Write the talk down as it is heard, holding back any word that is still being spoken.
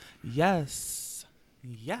Yes.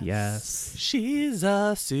 Yes. Yes. She's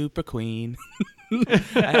a super queen.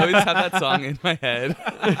 I always have that song in my head.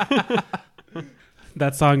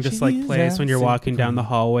 That song just like She's plays when you're a walking down queen. the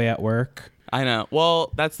hallway at work. I know.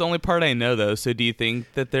 Well, that's the only part I know, though. So do you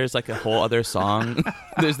think that there's like a whole other song?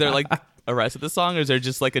 Is there like a rest of the song, or is there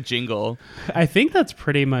just like a jingle? I think that's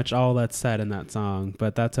pretty much all that's said in that song,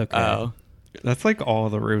 but that's okay. Oh. That's like all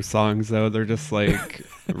the Rue songs, though. They're just like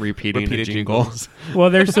repeating the Repeated jingle. jingles. Well,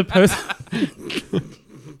 they're supposed...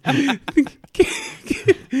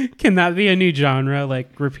 Can that be a new genre,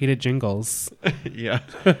 like repeated jingles? Yeah.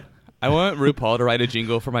 I want RuPaul to write a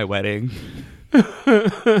jingle for my wedding.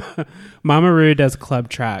 Mama Rue does club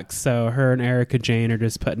tracks, so her and Erica Jane are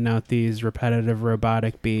just putting out these repetitive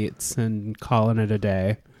robotic beats and calling it a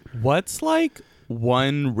day. What's like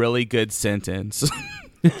one really good sentence?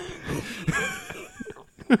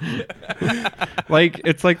 Like,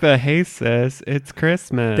 it's like the, hey, sis, it's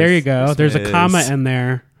Christmas. There you go. There's a Christmas. comma in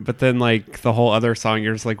there. But then, like, the whole other song,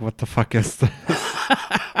 you're just like, what the fuck is this?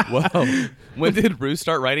 Whoa. When did Rue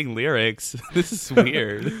start writing lyrics? This is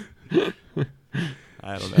weird.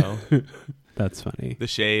 I don't know. That's funny. The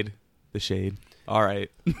shade. The shade. All right.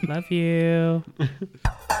 Love you.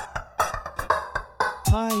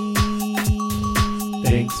 Hi.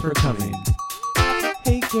 Thanks for coming.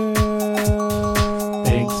 Hey, girl.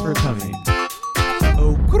 Thanks for coming.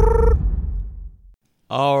 Oh, grrr.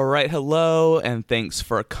 All right. Hello, and thanks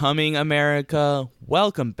for coming, America.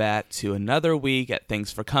 Welcome back to another week at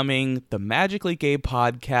Thanks for Coming, the Magically Gay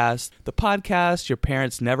podcast, the podcast your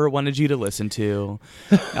parents never wanted you to listen to.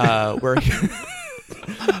 We're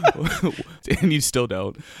and you still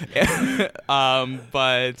don't.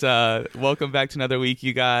 But welcome back to another week,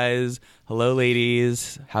 you guys. Hello,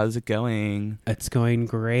 ladies. How's it going? It's going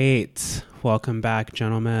great. Welcome back,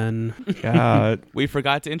 gentlemen. Yeah. We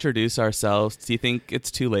forgot to introduce ourselves. Do you think it's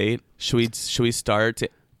too late? Should we start?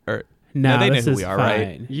 Or No, they know this who is we are, fine.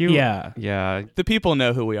 right? Yeah. Yeah. The people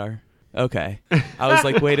know who we are. Okay. I was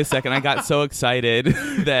like, wait a second. I got so excited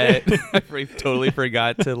that I totally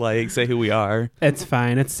forgot to like say who we are. It's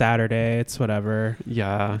fine. It's Saturday. It's whatever.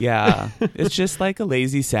 Yeah. Yeah. It's just like a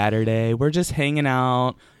lazy Saturday. We're just hanging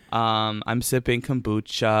out. I'm sipping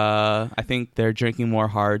kombucha. I think they're drinking more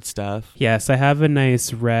hard stuff. Yes, I have a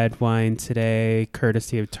nice red wine today,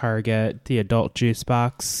 courtesy of Target, the adult juice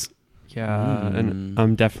box. Yeah. And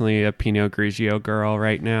I'm definitely a Pinot Grigio girl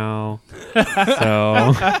right now.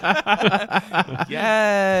 So.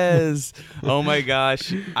 Yes. Oh my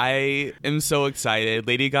gosh. I am so excited.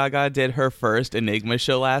 Lady Gaga did her first Enigma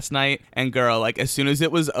show last night. And girl, like as soon as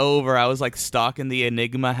it was over, I was like stalking the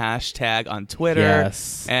Enigma hashtag on Twitter.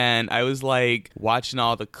 Yes. And I was like watching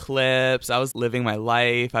all the clips. I was living my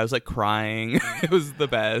life. I was like crying. It was the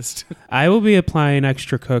best. I will be applying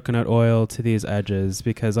extra coconut oil to these edges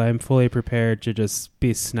because I'm fully prepared to just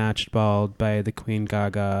be snatched bald by the Queen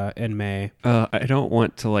Gaga in May. I don't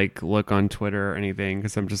want to like look on Twitter or anything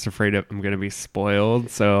because I'm just afraid I'm going to be spoiled.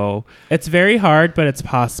 So It's very hard, but it's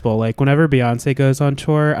possible. Like whenever Beyonce goes on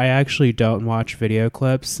tour, I actually don't watch video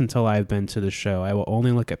clips until I've been to the show. I will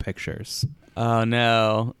only look at pictures. Oh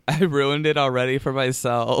no. I ruined it already for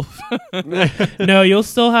myself. No, you'll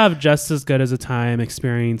still have just as good as a time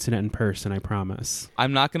experiencing it in person, I promise.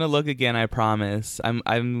 I'm not going to look again, I promise.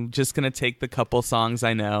 I'm just going to take the couple songs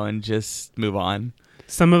I know and just move on.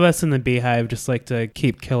 Some of us in the Beehive just like to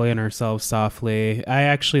keep killing ourselves softly. I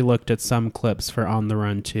actually looked at some clips for On the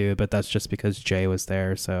Run too, but that's just because Jay was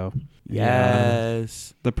there, so.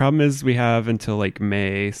 Yes. the problem is we have until like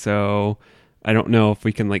May. So I don't know if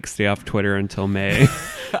we can like stay off Twitter until May.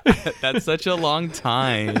 That's such a long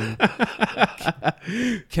time.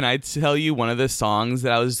 Can I tell you one of the songs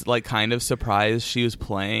that I was like kind of surprised she was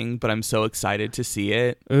playing, but I'm so excited to see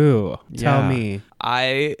it? Ooh, tell Yeah. me.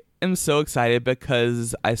 I am so excited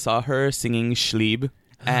because I saw her singing Schlieb,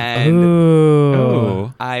 and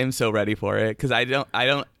Ooh. I am so ready for it because I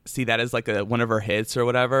don't see that as like one of her hits or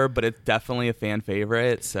whatever, but it's definitely a fan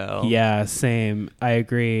favorite. So Yeah, same. I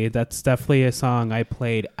agree. That's definitely a song I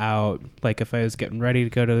played out. Like if I was getting ready to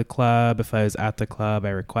go to the club, if I was at the club, I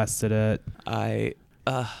requested it. I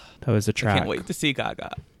That was a track. can't wait to see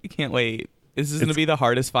Gaga. I can't wait. This is going to be the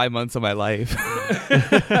hardest 5 months of my life.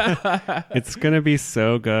 It's going to be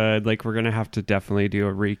so good. Like we're going to have to definitely do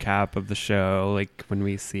a recap of the show like when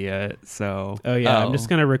we see it. So Oh yeah, Oh, I'm just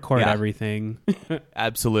gonna record yeah. everything.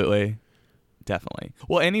 Absolutely. definitely.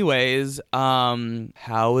 Well, anyways,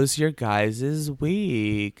 how was your guys'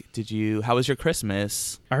 week? How was your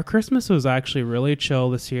Christmas? Our Christmas was actually really chill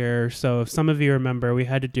this year. So if some of you remember, we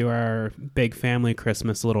had to do our big family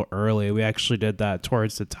Christmas a little early. We actually did that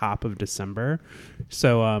towards the top of December.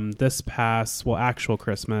 So this past, actual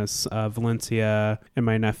Christmas, Valencia and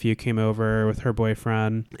my nephew came over with her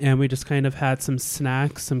boyfriend, and we just kind of had some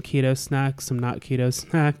snacks, some keto snacks, some not keto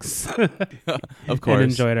snacks. Of course. And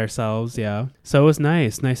enjoyed ourselves, yeah. So it was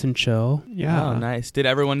nice and chill. Yeah. Oh, nice. Did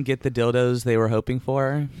everyone get the dildos they were hoping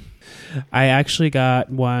for? I actually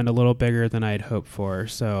got one a little bigger than I'd hoped for,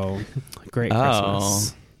 so great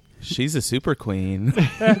Christmas. She's a super queen.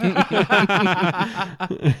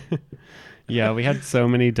 Yeah, we had so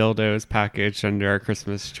many dildos packaged under our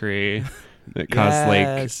Christmas tree. It caused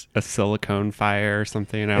like a silicone fire or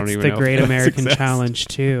something. I don't even know. It's the Great American Challenge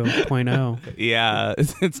 2.0. Yeah,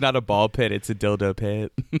 it's not a ball pit, it's a dildo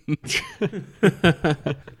pit.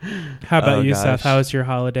 How about you, Seth? How was your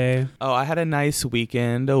holiday? Oh, I had a nice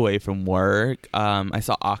weekend away from work. I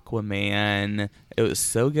saw Aquaman. It was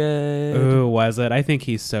so good. Ooh, was it? I think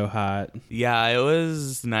he's so hot. Yeah, it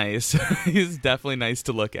was nice. He's definitely nice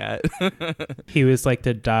to look at. He was like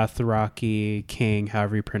the Dothraki king,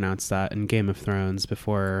 however you pronounce that, in Game of Thrones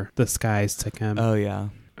before the skies took him. Oh, yeah.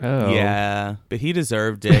 Oh. Yeah, but he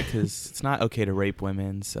deserved it because it's not okay to rape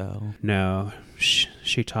women, so. No,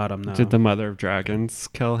 she taught him, though. Did the Mother of Dragons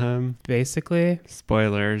kill him? Basically.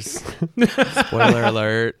 Spoilers. Spoiler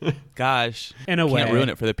alert. Gosh. In a way. Can't ruin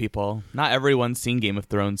it for the people. Not everyone's seen Game of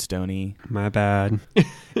Thrones, Stoney. My bad.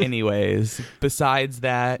 Anyways, besides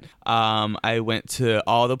that, I went to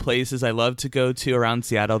all the places I love to go to around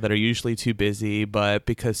Seattle that are usually too busy, but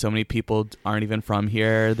because so many people aren't even from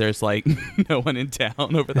here, there's like no one in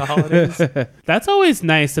town over the holidays. That's always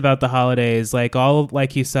nice about the holidays.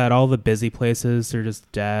 Like you said, all the busy places are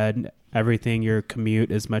just dead. Everything, your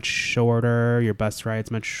commute is much shorter. Your bus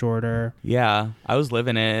ride's much shorter. Yeah, I was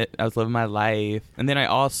living it. I was living my life. And then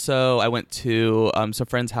I went to some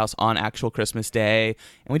friend's house on actual Christmas Day,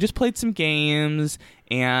 and we just played some games,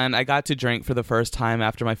 and I got to drink for the first time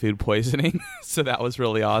after my food poisoning. So that was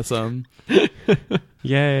really awesome.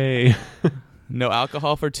 Yay. No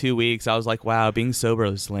alcohol for 2 weeks. I was like, wow, being sober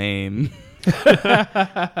is lame.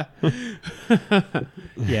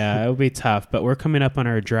 Yeah, it'll be tough, but we're coming up on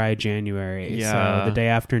our dry January. Yeah. So the day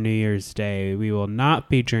after New Year's Day, we will not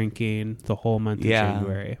be drinking the whole month of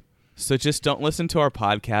January. So just don't listen to our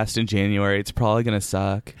podcast in January. It's probably going to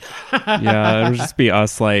suck. Yeah, it'll just be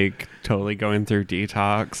us like totally going through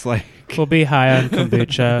detox. Like we'll be high on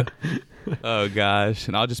kombucha. Oh gosh,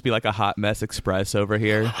 and I'll just be like a hot mess express over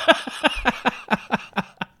here.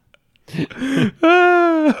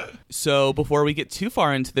 So before we get too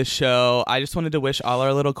far into the show, I just wanted to wish all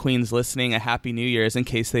our little queens listening a happy New Year's in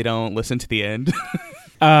case they don't listen to the end.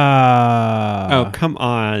 Oh, come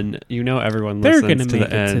on. You know everyone listens to the end. They're going to make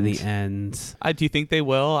it to the end. Do you think they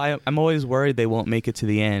will? I'm always worried they won't make it to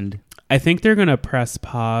the end. I think they're going to press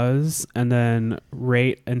pause and then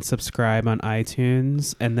rate and subscribe on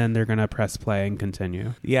iTunes, and then they're going to press play and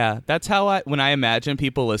continue. Yeah, that's how when I imagine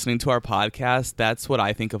people listening to our podcast, that's what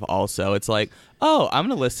I think of also. It's like, oh, I'm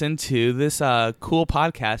going to listen to this cool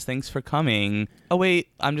podcast. Thanks for coming. Oh, wait,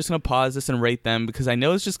 I'm just going to pause this and rate them because I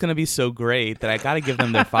know it's just going to be so great that I got to give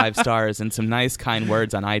them their 5 stars and some nice, kind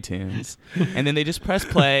words on iTunes. And then they just press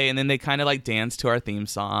play, and then they kind of like dance to our theme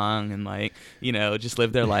song and like, just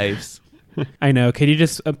live their lives. I know. Could you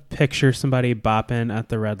just picture somebody bopping at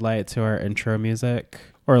the red light to our intro music?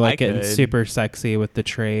 Or like getting super sexy with the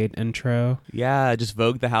trade intro? Yeah, just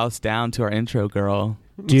Vogue the house down to our intro, girl.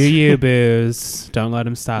 Do you, booze? Don't let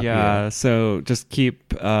him stop you. Yeah, so just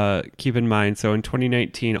keep in mind, so in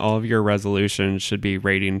 2019, all of your resolutions should be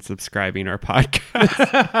rating and subscribing our podcast.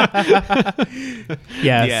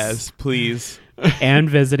 Yes, please. And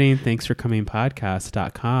visiting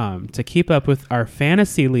thanksforcomingpodcast.com to keep up with our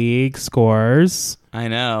fantasy league scores. I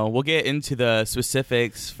know. We'll get into the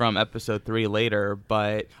specifics from episode 3 later,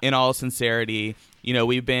 but in all sincerity,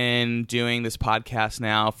 we've been doing this podcast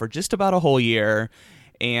now for just about a whole year.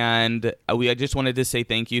 And I just wanted to say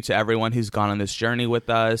thank you to everyone who's gone on this journey with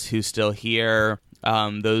us, who's still here.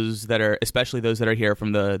 Especially those that are here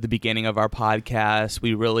from the beginning of our podcast.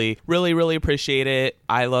 We really, really, really appreciate it.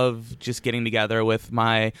 I love just getting together with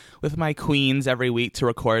my queens every week to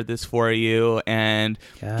record this for you, and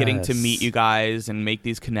getting to meet you guys and make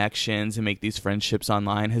these connections and make these friendships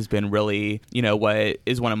online has been really, what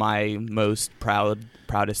is one of my most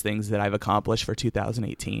proudest things that I've accomplished for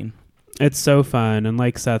 2018. It's so fun. And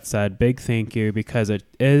like Seth said, big thank you, because it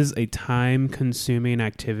is a time-consuming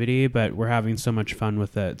activity, but we're having so much fun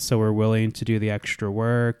with it. So we're willing to do the extra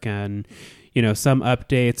work and, some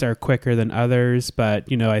updates are quicker than others,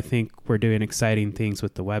 but, I think we're doing exciting things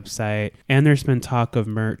with the website. And there's been talk of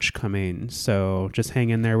merch coming. So just hang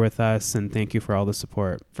in there with us, and thank you for all the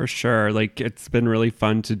support. For sure. Like, it's been really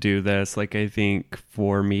fun to do this. Like, I think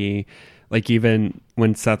for me, like, even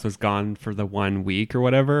when Seth was gone for the 1 week or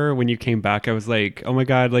whatever, when you came back, I was like, oh my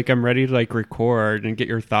God, like, I'm ready to like record and get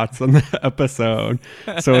your thoughts on the episode.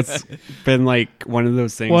 So it's been like one of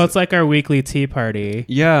those things. Well, it's like our weekly tea party.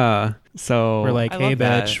 Yeah. So we're like, hey,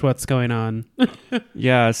 bitch, what's going on?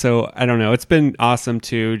 Yeah. So I don't know. It's been awesome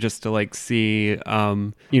too, just to like see,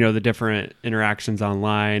 the different interactions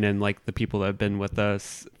online and like the people that have been with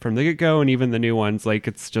us from the get-go and even the new ones. Like,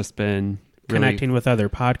 it's just been connecting with other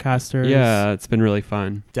podcasters. Yeah, it's been really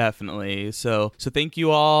fun. Definitely. So thank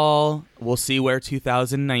you all. We'll see where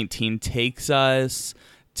 2019 takes us.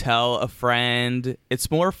 Tell a friend.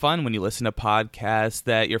 It's more fun when you listen to podcasts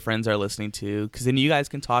that your friends are listening to, because then you guys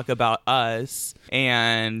can talk about us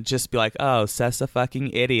and just be like, oh, Seth's a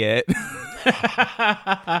fucking idiot.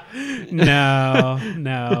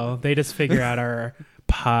 No. They just figure out our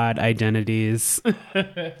pod identities.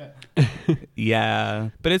 Yeah,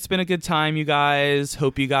 but it's been a good time, you guys.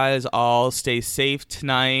 Hope you guys all stay safe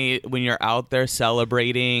tonight when you're out there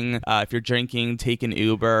celebrating. If you're drinking, take an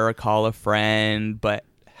Uber or call a friend, but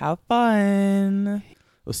have fun.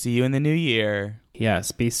 We'll see you in the new year.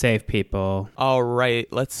 Yes, be safe, people. All right,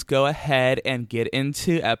 let's go ahead and get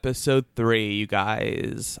into episode 3, you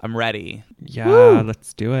guys. I'm ready. Yeah, Woo!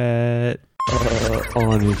 Let's do it.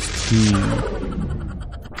 Honesty.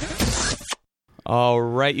 All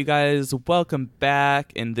right, you guys, welcome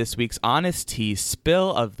back. In this week's Honest Tea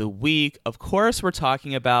Spill of the Week, of course, we're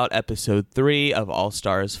talking about episode 3 of All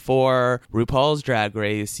Stars 4, RuPaul's Drag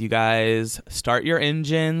Race. You guys, start your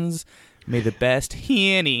engines. May the best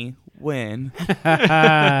Henny win.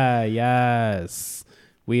 Yes.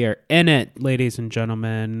 We are in it, ladies and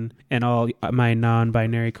gentlemen, and all my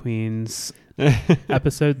non-binary queens.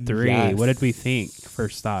 Episode 3. Yes. What did we think?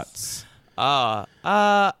 First thoughts. I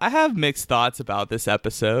have mixed thoughts about this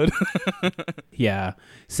episode. Yeah,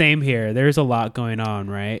 same here. There's a lot going on,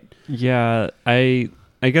 right? Yeah, I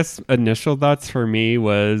guess initial thoughts for me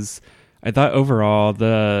was I thought overall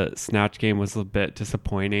the Snatch Game was a bit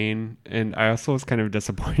disappointing, and I also was kind of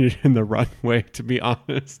disappointed in the runway, to be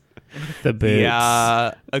honest. The boots.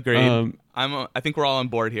 Yeah, agreed. I think we're all on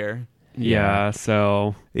board here. Yeah,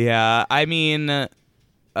 so yeah, I mean,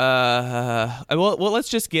 well, let's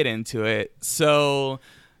just get into it. So,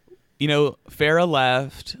 Farrah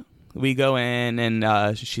left. We go in,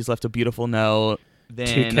 and she's left a beautiful note.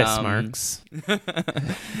 Then, 2 kiss marks.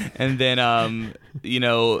 And then,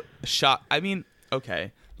 shot. I mean,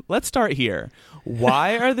 okay, let's start here.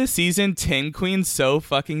 Why are the season 10 queens so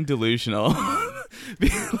fucking delusional?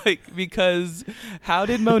 Because how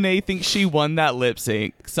did Monet think she won that lip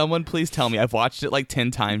sync? Someone please tell me. I've watched it like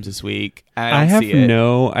 10 times this week. And I have see it.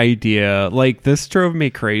 No idea. Like, this drove me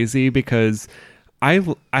crazy because I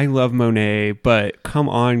love Monet, but come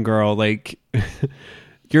on, girl. Like,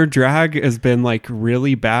 your drag has been like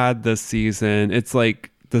really bad this season. It's like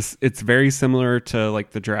this. It's very similar to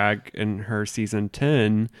like the drag in her season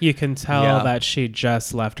 10. You can tell that she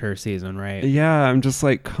just left her season, right? Yeah, I'm just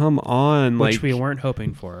like, come on. Which like, we weren't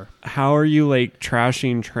hoping for. How are you like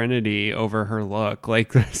trashing Trinity over her look?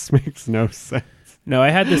 Like, this makes no sense. No,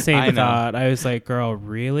 I had the same thought. I was like, girl,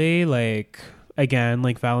 really? Like, again,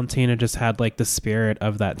 like Valentina just had like the spirit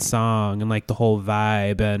of that song and like the whole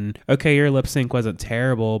vibe. And okay, your lip sync wasn't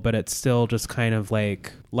terrible, but it's still just kind of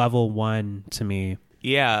like level 1 to me.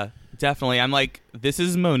 Yeah, definitely. I'm like, this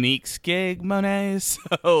is Monique's gig, Monet.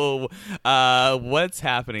 So what's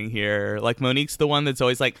happening here? Like, Monique's the one that's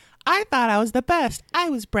always like, I thought I was the best. I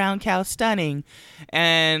was brown cow stunning.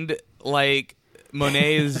 And like,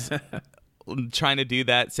 Monet is trying to do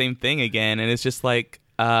that same thing again. And it's just like,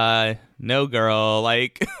 no, girl.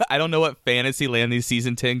 Like, I don't know what fantasy land these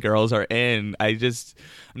season 10 girls are in. I'm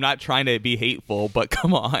not trying to be hateful, but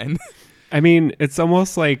come on. I mean, it's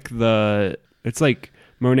almost like it's like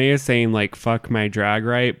Monet is saying like, fuck my drag,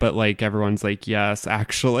 right? But like, everyone's like, yes,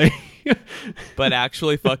 actually. But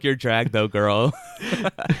actually, fuck your drag though, girl.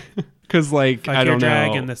 Because like, fuck I don't your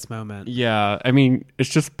drag know. in this moment. Yeah, I mean, it's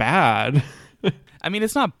just bad. I mean,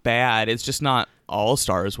 it's not bad. It's just not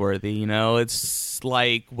all-stars worthy, It's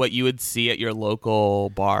like what you would see at your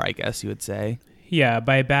local bar, I guess you would say. Yeah,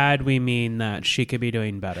 by bad we mean that she could be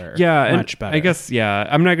doing better. Yeah, much better. I guess, yeah.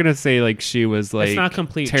 I'm not gonna say like she was like it's not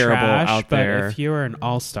complete terrible trash, out but there. if you were an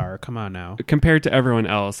all-star, come on now. Compared to everyone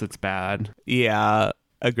else, it's bad. Yeah,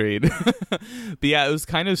 agreed. But yeah, it was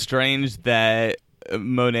kind of strange that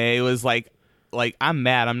Monet was like I'm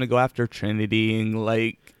mad. I'm gonna go after Trinity, and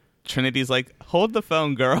like Trinity's like, hold the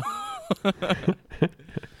phone, girl.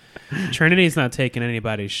 Trinity's not taking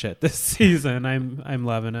anybody's shit this season. I'm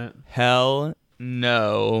loving it. Hell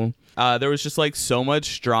no. There was just like so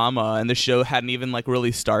much drama, and the show hadn't even like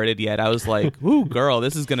really started yet. I was like, "Ooh, girl,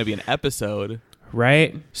 this is gonna be an episode."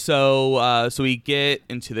 Right? So we get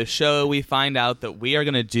into the show. We find out that we are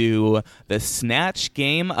gonna do the Snatch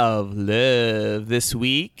Game of Love this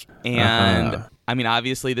week, and I mean,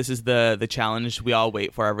 obviously, this is the challenge we all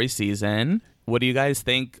wait for every season. What do you guys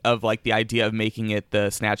think of like the idea of making it the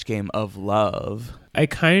Snatch Game of Love? I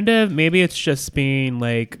kind of, maybe it's just being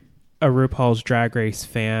like a RuPaul's Drag Race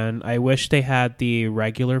fan. I wish they had the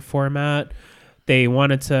regular format. They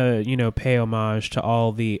wanted to, you know, pay homage to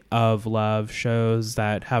all the Of Love shows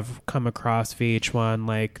that have come across VH1,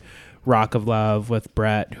 like Rock of Love with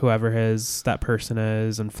Brett, whoever that person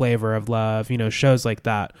is, and Flavor of Love, you know, shows like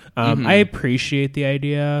that. I appreciate the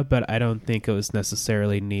idea, but I don't think it was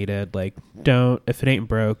necessarily needed. Like, if it ain't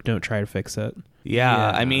broke, don't try to fix it. Yeah,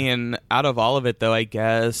 I mean, out of all of it, though, I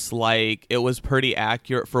guess, like, it was pretty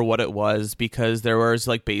accurate for what it was, because there was,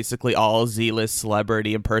 like, basically all Z-list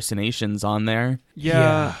celebrity impersonations on there.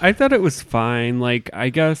 Yeah, I thought it was fine. Like, I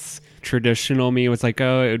guess traditional me was like,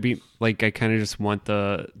 oh, it would be, like, I kind of just want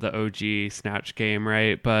the OG Snatch Game,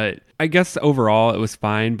 right? But I guess overall it was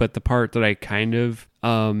fine, but the part that I kind of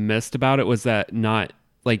missed about it was that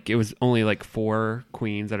it was only like 4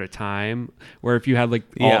 queens at a time, where if you had like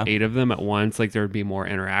all 8 of them at once, like there would be more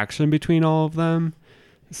interaction between all of them.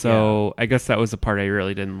 So I guess that was the part I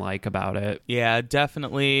really didn't like about it. Yeah,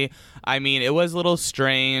 definitely. I mean, it was a little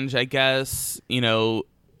strange. I guess, you know,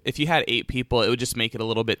 if you had 8 people, it would just make it a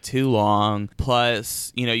little bit too long.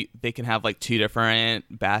 Plus, you know, they can have like 2 different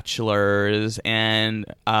bachelors, and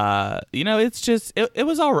you know, it's just it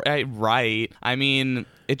was all right. I mean,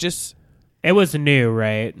 it was new,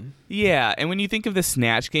 right? Yeah, and when you think of the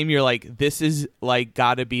Snatch Game, you're like, this is like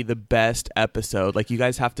gotta be the best episode. Like, you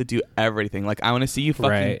guys have to do everything. Like, I want to see you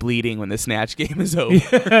fucking bleeding when the Snatch Game is over.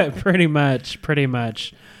 Yeah, pretty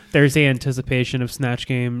much. There's the anticipation of Snatch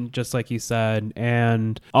Game, just like you said.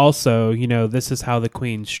 And also, you know, this is how the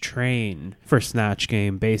queens train for Snatch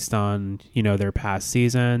Game based on, you know, their past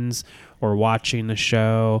seasons or watching the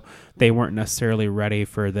show. They weren't necessarily ready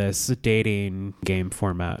for this dating game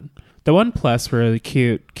format. The one plus were the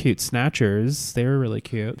cute snatchers. They were really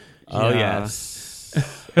cute. Oh, yes.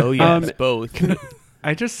 Oh, yes, both.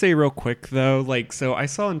 I just say real quick though, like, so I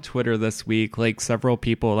saw on Twitter this week, like, several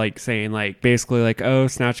people like saying like basically like, oh,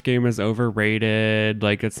 Snatch Game is overrated,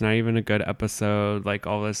 like it's not even a good episode, like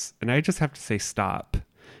all this, and I just have to say stop,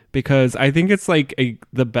 because I think it's like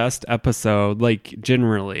the best episode, like,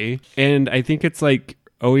 generally, and I think it's like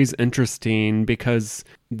always interesting because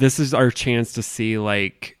this is our chance to see,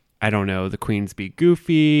 like, I don't know, the queens be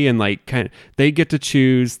goofy and like kind of, they get to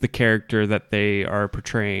choose the character that they are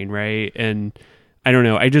portraying, right? And I don't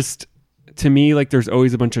know, to me, like, there's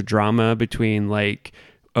always a bunch of drama between like,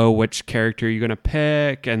 oh, which character are you gonna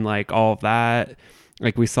pick, and like all of that.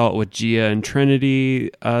 Like, we saw it with Gia and Trinity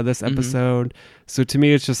this episode. So to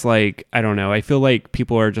me, it's just like, I don't know. I feel like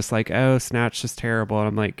people are just like, oh, Snatch is terrible. And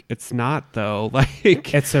I'm like, it's not, though.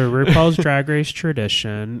 Like, it's a RuPaul's Drag Race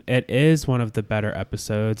tradition. It is one of the better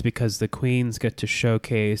episodes because the queens get to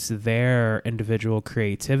showcase their individual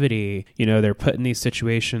creativity. You know, they're put in these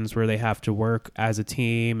situations where they have to work as a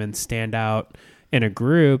team and stand out in a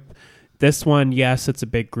group. This one, yes, it's a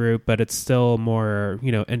big group, but it's still more,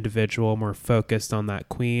 you know, individual, more focused on that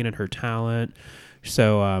queen and her talent.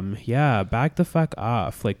 So, yeah, back the fuck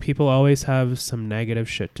off. Like, people always have some negative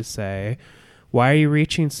shit to say. Why are you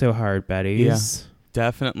reaching so hard, Betty? Yeah,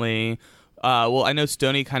 definitely. Well, I know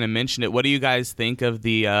Stoney kind of mentioned it. What do you guys think of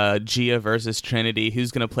the Gia versus Trinity?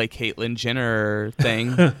 Who's going to play Caitlyn Jenner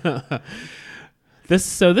thing?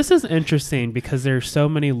 This is interesting because there's so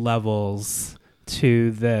many levels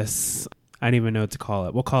to this. I don't even know what to call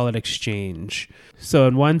it. We'll call it exchange. So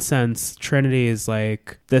in one sense, Trinity is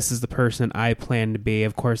like, this is the person I plan to be.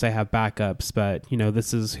 Of course, I have backups, but, you know,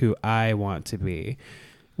 this is who I want to be.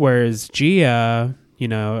 Whereas Gia, you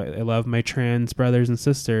know, I love my trans brothers and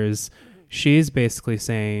sisters. She's basically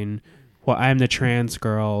saying, well, I'm the trans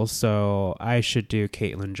girl, so I should do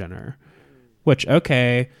Caitlyn Jenner. Which,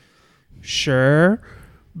 okay, sure,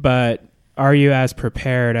 but are you as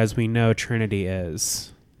prepared as we know Trinity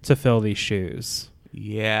is to fill these shoes?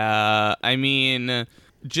 Yeah, I mean,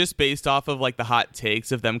 just based off of like the hot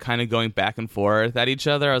takes of them kind of going back and forth at each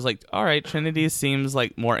other, I was like, all right, Trinity seems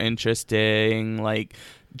like more interesting. Like,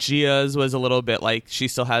 Gia's was a little bit like, she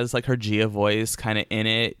still has like her Gia voice kind of in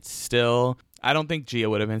it still. I don't think Gia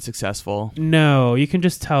would have been successful. No, you can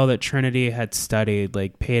just tell that Trinity had studied,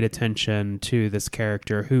 like paid attention to this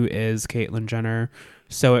character who is Caitlyn Jenner.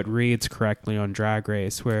 So it reads correctly on Drag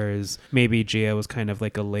Race, whereas maybe Gia was kind of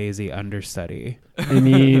like a lazy understudy. I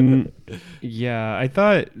mean, yeah, I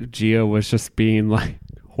thought Gia was just being like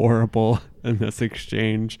horrible in this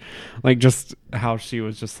exchange. Like just how she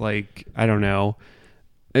was just like, I don't know.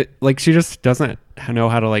 Like she just doesn't know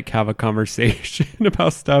how to like have a conversation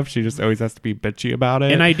about stuff. She just always has to be bitchy about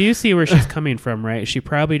it. And I do see where she's coming from, right? She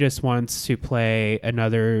probably just wants to play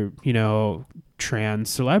another, trans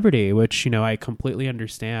celebrity, which, I completely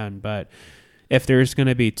understand. But if there's going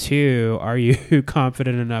to be two, are you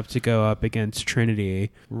confident enough to go up against Trinity?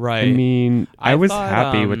 Right. I mean, I was thought,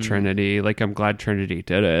 happy with Trinity. Like, I'm glad Trinity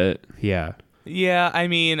did it. Yeah. Yeah, I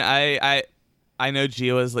mean, I know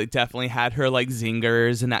Gia was like definitely had her like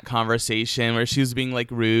zingers in that conversation where she was being like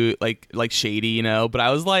rude, like shady, but I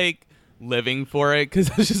was like living for it because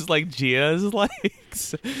it's just like Gia's like,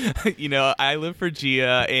 I live for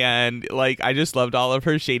Gia, and like I just loved all of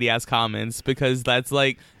her shady ass comments because that's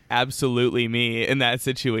like absolutely me in that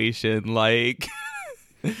situation, like,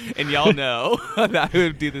 and y'all know that I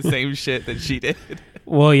would do the same shit that she did.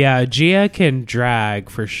 Well, yeah, Gia can drag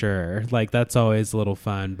for sure. Like, that's always a little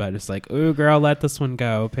fun, but it's like, ooh, girl, let this one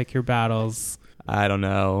go. Pick your battles. I don't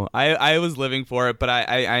know. I was living for it, but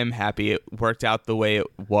I am happy it worked out the way it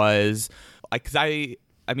was. Because I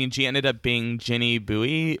mean, Gia ended up being Jenny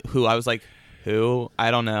Bowie, who I was like, who?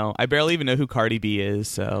 I don't know. I barely even know who Cardi B is,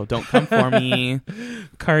 so don't come for me.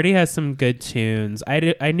 Cardi has some good tunes.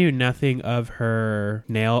 I knew nothing of her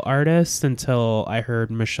nail artist until I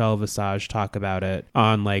heard Michelle Visage talk about it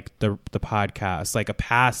on like the podcast, like a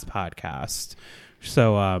past podcast.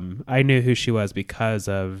 So I knew who she was because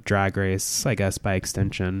of Drag Race, I guess, by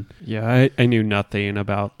extension. Yeah, I knew nothing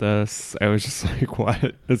about this. I was just like,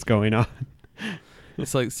 what is going on?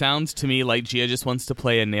 It's like, sounds to me like Gia just wants to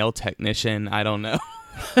play a nail technician. I don't know.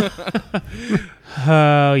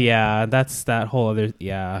 Oh, yeah. That's that whole other...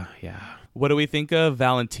 Yeah. What do we think of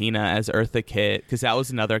Valentina as Eartha Kitt? Because that was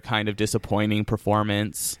another kind of disappointing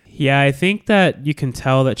performance. Yeah, I think that you can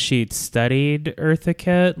tell that she'd studied Eartha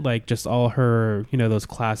Kitt, like just all her, those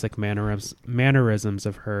classic mannerisms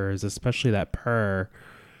of hers, especially that purr.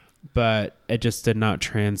 But it just did not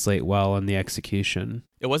translate well in the execution.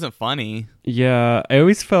 It wasn't funny. Yeah, I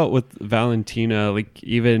always felt with Valentina, like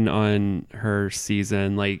even on her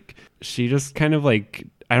season, like she just kind of like,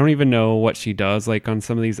 I don't even know what she does like on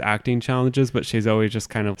some of these acting challenges, but she's always just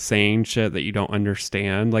kind of saying shit that you don't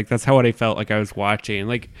understand. Like that's how I felt like I was watching.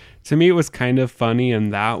 Like to me, it was kind of funny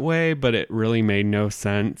in that way, but it really made no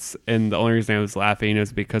sense. And the only reason I was laughing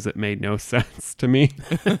is because it made no sense to me.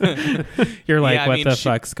 You're like, what the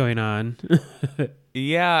fuck's going on?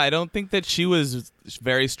 Yeah, I don't think that she was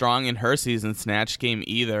very strong in her season Snatch Game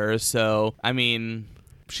either. So, I mean,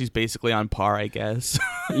 she's basically on par, I guess.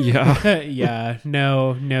 Yeah. Yeah,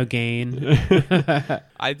 no gain.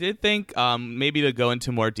 I did think, maybe to go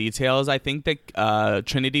into more details, I think that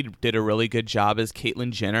Trinity did a really good job as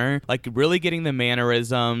Caitlyn Jenner, like really getting the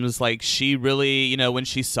mannerisms. Like she really, when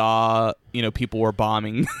she saw, people were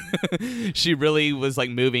bombing, she really was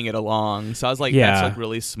like moving it along. So I was like, that's like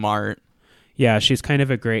really smart. Yeah, she's kind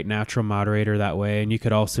of a great natural moderator that way. And you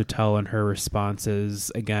could also tell in her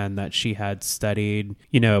responses, again, that she had studied,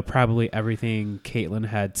 probably everything Caitlyn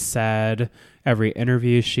had said, every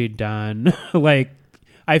interview she'd done. Like,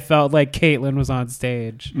 I felt like Caitlyn was on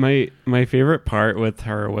stage. My favorite part with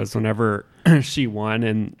her was whenever she won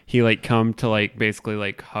and he like come to like basically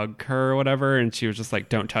like hug her or whatever, and she was just like,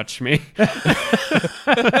 don't touch me.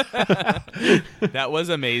 That was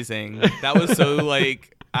amazing. That was so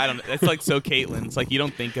like, I don't know. It's like so Caitlyn. It's like you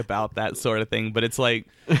don't think about that sort of thing, but it's like,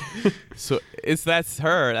 so that's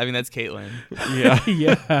her. I mean, that's Caitlyn.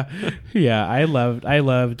 Yeah, yeah. I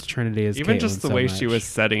loved Trinity as even Caitlyn just the so way much. she was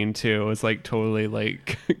setting too was like totally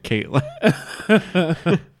like Caitlyn.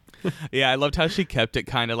 Yeah, I loved how she kept it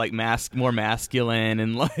kind of like more masculine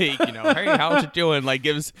and like, hey, how's it doing? Like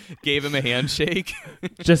gave him a handshake.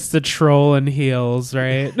 Just the troll in heels,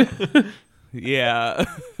 right? Yeah.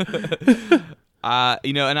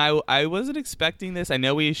 And I wasn't expecting this. I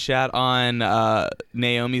know we shat on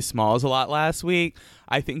Naomi Smalls a lot last week.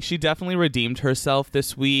 I think she definitely redeemed herself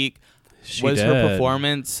this week. Was her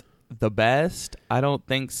performance the best? I don't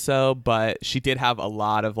think so, but she did have a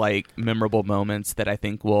lot of like memorable moments that I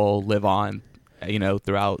think will live on,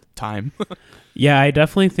 throughout time. Yeah, I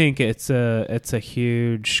definitely think it's a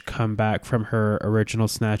huge comeback from her original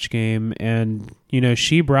Snatch Game. And,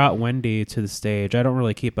 she brought Wendy to the stage. I don't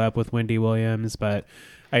really keep up with Wendy Williams, but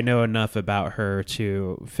I know enough about her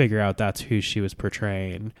to figure out that's who she was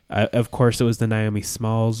portraying. Of course, it was the Naomi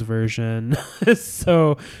Smalls version.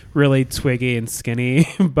 So really twiggy and skinny.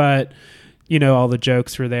 But, you know, all the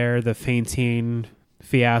jokes were there. The fainting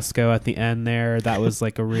fiasco at the end there, that was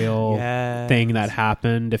like a real thing that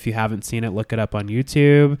happened. If you haven't seen it, look it up on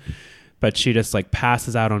YouTube. But she just like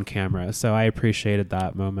passes out on camera, so I appreciated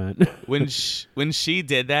that moment. When she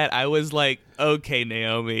did that, I was like, okay,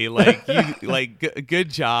 Naomi, like you, like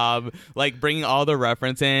good job, like bringing all the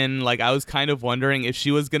reference in. Like I was kind of wondering if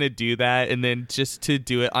she was gonna do that, and then just to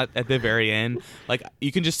do it at the very end, like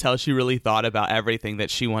you can just tell she really thought about everything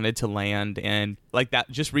that she wanted to land, and like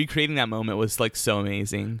that, just recreating that moment was like so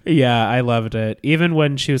amazing. Yeah, I loved it. Even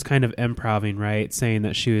when she was kind of improvising, right, saying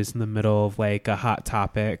that she was in the middle of like a hot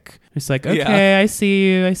topic. It's like, okay, I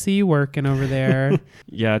see you working over there.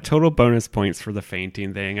 Yeah, total bonus points for the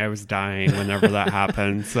fainting thing. I was dying whenever that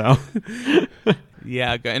happened. So,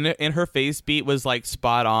 yeah, and her face beat was like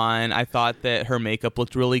spot on. I thought that her makeup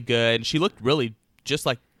looked really good. She looked really just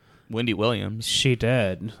like Wendy Williams. She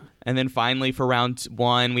did. And then finally for round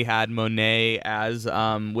 1, we had Monet as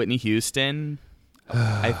Whitney Houston.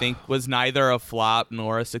 I think was neither a flop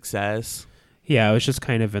nor a success. Yeah, it was just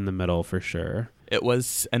kind of in the middle for sure. It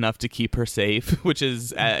was enough to keep her safe, which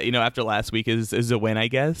is, after last week is a win, I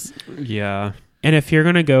guess. Yeah. And if you're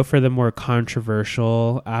going to go for the more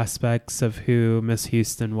controversial aspects of who Miss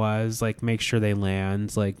Houston was, like make sure they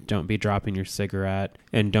land, like don't be dropping your cigarette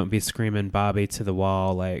and don't be screaming Bobby to the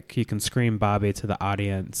wall. Like you can scream Bobby to the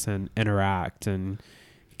audience and interact and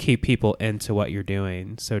keep people into what you're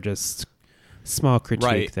doing. So just small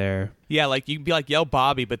critique there. Yeah, like you can be like, yell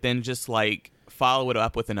Bobby, but then just like follow it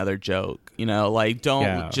up with another joke, like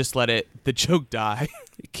don't just let the joke die.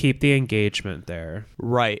 Keep the engagement there.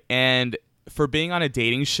 Right. And for being on a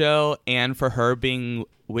dating show and for her being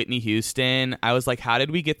Whitney Houston, I was like, how did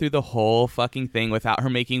we get through the whole fucking thing without her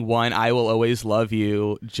making one I will always love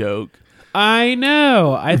you joke? I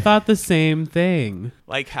know. I thought the same thing.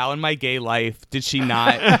 Like, how in my gay life did she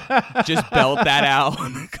not just belt that out?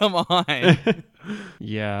 Come on.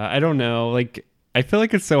 Yeah, I don't know. Like, I feel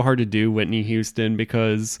like it's so hard to do Whitney Houston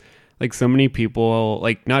because, like, so many people,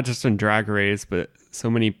 like, not just in Drag Race, but so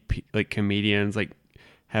many, like, comedians, like,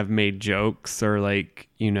 have made jokes or, like,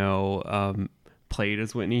 played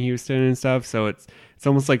as Whitney Houston and stuff. So it's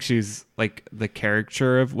almost like she's, like, the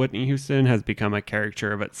character of Whitney Houston has become a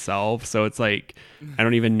character of itself. So it's like, I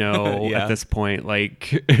don't even know at this point.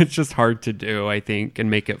 Like, it's just hard to do, I think,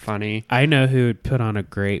 and make it funny. I know who would put on a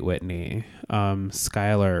great Whitney.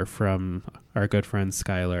 Skylar from our good friend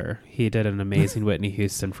Skylar. He did an amazing Whitney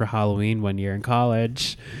Houston for Halloween one year in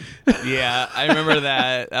college. Yeah, I remember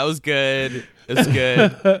that. That was good. It was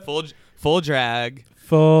good. Full drag.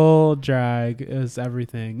 Full drag is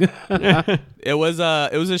everything. It was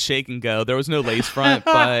a shake and go. There was no lace front,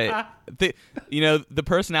 but the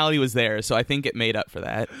personality was there, so I think it made up for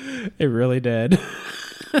that. It really did.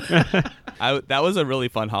 That was a really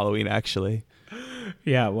fun Halloween, actually.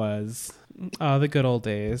 Yeah, it was. Oh, the good old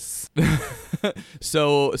days.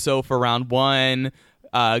 So for round 1,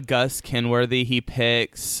 Gus Kenworthy, he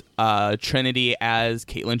picks Trinity as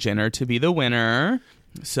Caitlyn Jenner to be the winner.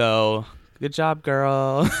 So good job,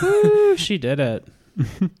 girl. Woo, she did it.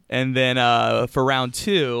 And then for round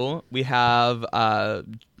 2, we have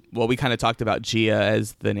we kind of talked about Gia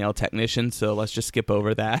as the nail technician, so let's just skip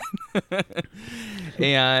over that.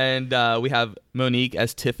 And we have Monique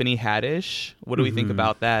as Tiffany Haddish. What do we think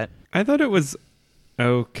about that? I thought it was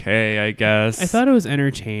okay, I guess. I thought it was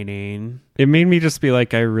entertaining. It made me just be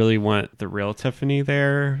like, I really want the real Tiffany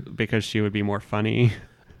there because she would be more funny.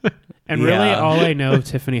 And really, all I know of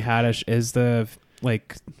Tiffany Haddish is the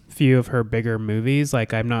few of her bigger movies.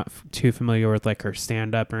 Like, I'm not too familiar with like her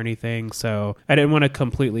stand-up or anything, so I didn't want to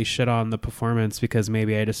completely shit on the performance because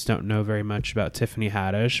maybe I just don't know very much about Tiffany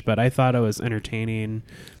Haddish. But I thought it was entertaining.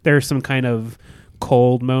 There are some kind of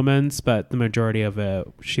cold moments, but the majority of it,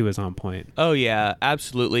 she was on point. Oh yeah,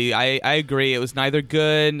 absolutely. I agree. It was neither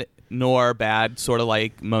good nor bad, sort of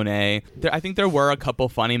like Monet. I think there were a couple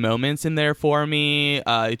funny moments in there for me,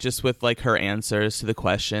 just with like her answers to the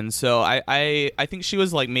questions. So I think she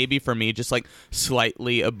was like, maybe for me, just like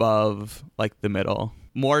slightly above like the middle,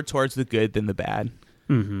 more towards the good than the bad.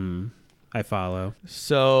 Mm-hmm. I follow.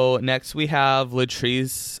 So next we have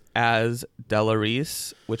Latrice as Della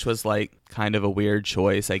Reese, which was like kind of a weird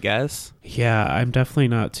choice, I guess. Yeah, I'm definitely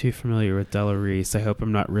not too familiar with Della Reese. I hope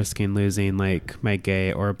I'm not risking losing like my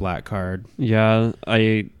gay or black card. Yeah,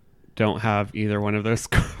 I don't have either one of those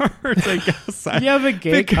cards, I guess. You have a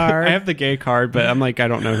gay card? I have the gay card, but I'm like, I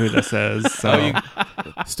don't know who this is. So.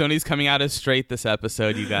 Stoney's coming out as straight this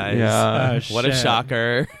episode, you guys. Yeah. Oh, What a shit.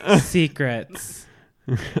 shocker. Secrets.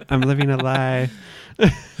 I'm living a lie.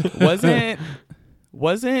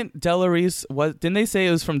 Wasn't Della Reese, didn't they say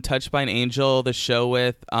it was from Touched by an Angel, the show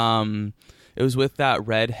with it was with that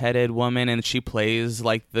redheaded woman, and she plays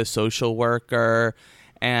like the social worker,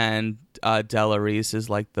 and Della Reese is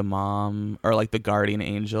like the mom or like the guardian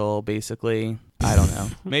angel, basically. I don't know.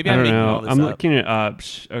 Maybe I I'm don't making know. all this I'm up. looking it up.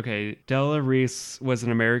 Okay, Della Reese was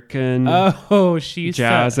an American Oh, she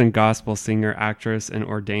jazz and gospel singer, actress, and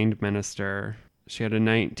ordained minister. She had a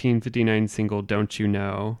 1959 single, "Don't You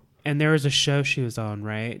Know." And there was a show she was on,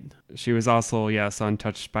 right? She was also, yes, on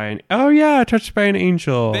Touched by an... Oh, yeah, Touched by an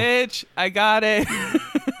Angel. Bitch, I got it.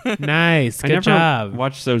 Nice. I Good never job.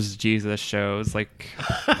 watched those Jesus shows. Like,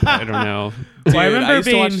 I don't know. Well, I Dude, remember used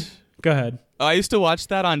to being... watch- Go ahead. I used to watch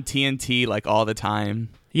that on TNT like all the time.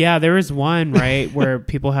 Yeah, there was one, right, where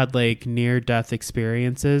people had like near-death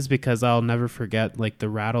experiences, because I'll never forget, like, the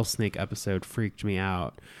rattlesnake episode freaked me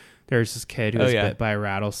out. There's this kid who was bit by a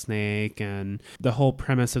rattlesnake, and the whole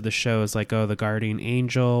premise of the show is like, oh, the guardian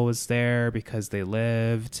angel was there because they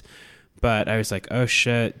lived. But I was like, oh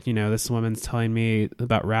shit, you know, this woman's telling me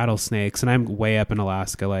about rattlesnakes, and I'm way up in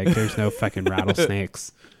Alaska, like, there's no fucking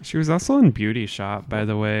rattlesnakes. She was also in Beauty Shop, by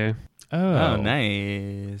the way. Oh,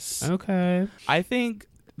 nice. Okay. I think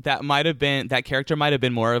that character might have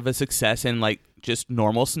been more of a success in like just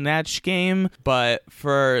normal Snatch Game, but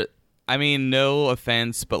I mean, no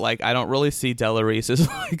offense, but like I don't really see Della Reese as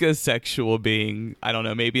like a sexual being. I don't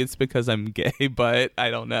know. Maybe it's because I'm gay, but I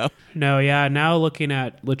don't know. No, yeah. Now looking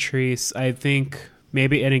at Latrice, I think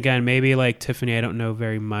maybe, and again, maybe like Tiffany, I don't know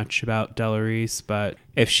very much about Della Reese, but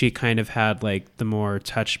if she kind of had like the more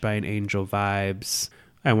Touched by an Angel vibes,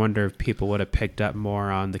 I wonder if people would have picked up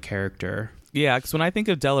more on the character. Yeah, because when I think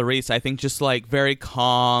of Della Reese, I think just like very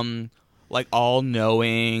calm, like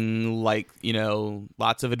all-knowing, like, you know,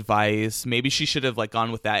 lots of advice. Maybe she should have like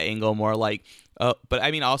gone with that angle more, like, but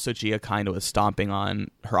I mean, also Gia kind of was stomping on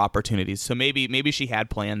her opportunities, so maybe she had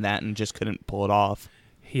planned that and just couldn't pull it off.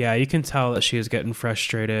 Yeah, you can tell that she was getting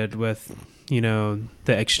frustrated with, you know,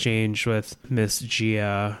 the exchange with Miss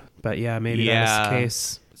Gia. But yeah, maybe that's the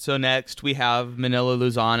case. So next we have Manila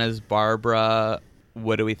Luzon as Barbara.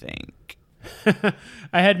 What do we think?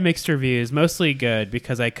 I had mixed reviews, mostly good,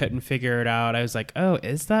 because I couldn't figure it out. I was like, oh,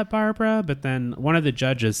 is that Barbara? But then one of the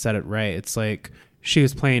judges said it right. It's like she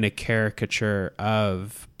was playing a caricature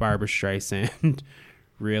of Barbara Streisand.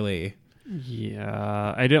 Really.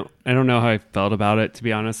 Yeah, I don't know how I felt about it, to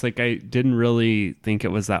be honest. Like, I didn't really think it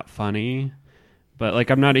was that funny, but like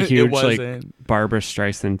I'm not a huge like Barbara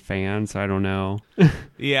Streisand fan, so I don't know.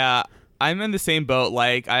 Yeah, I'm in the same boat.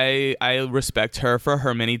 Like I respect her for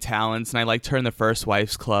her many talents, and I liked her in The First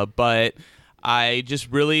Wives Club, but I just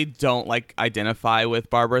really don't like identify with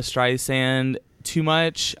Barbara Streisand too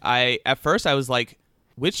much. At first I was like,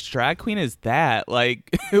 which drag queen is that?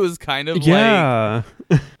 Like, it was kind of like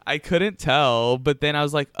I couldn't tell, but then I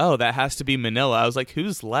was like, oh, that has to be Manila. I was like,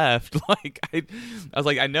 who's left? Like I was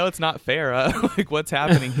like, I know it's not Farrah. Like, what's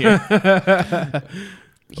happening here?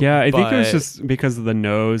 Yeah, I think it was just because of the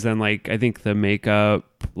nose, and like I think the makeup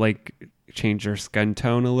like changed her skin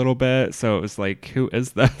tone a little bit, so it was like, who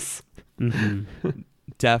is this? Mm-hmm.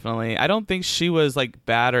 Definitely. I don't think she was like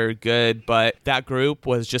bad or good, but that group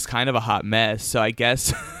was just kind of a hot mess. So I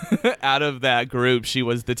guess out of that group, she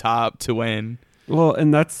was the top to win. Well,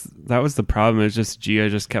 and that was the problem. Is just Gia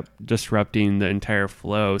just kept disrupting the entire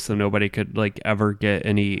flow, so nobody could like ever get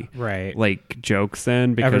any like jokes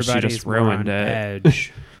in, because she just ruined it.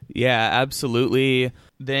 Edge. Yeah, absolutely.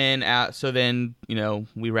 Then you know,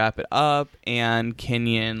 we wrap it up, and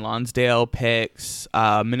Kenyon Lonsdale picks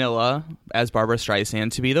Manila as Barbara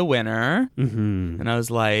Streisand to be the winner. Mm-hmm. And I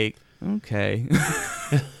was like, okay.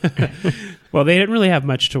 Well, they didn't really have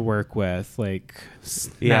much to work with, like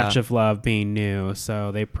Snatch of Love being new,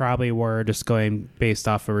 so they probably were just going based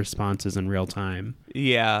off of responses in real time.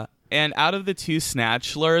 Yeah. And out of the two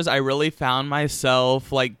Snatchlers, I really found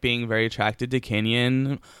myself like being very attracted to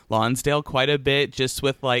Kenyon Lonsdale quite a bit, just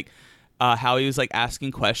with like how he was like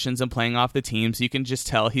asking questions and playing off the teams. You can just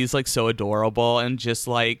tell he's like so adorable and just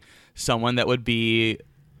like someone that would be,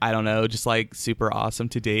 I don't know, just like super awesome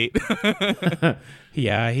to date.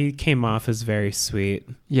 Yeah, he came off as very sweet.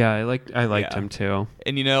 Yeah, I liked him too.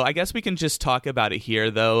 And you know, I guess we can just talk about it here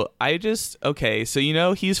though. So you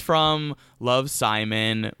know, he's from Love,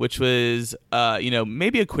 Simon, which was you know,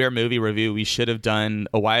 maybe a queer movie review we should have done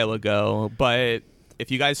a while ago, but if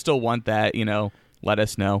you guys still want that, you know, let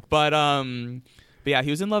us know. But yeah, he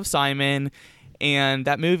was in Love, Simon. And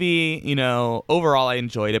that movie, you know, overall I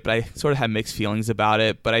enjoyed it, but I sort of had mixed feelings about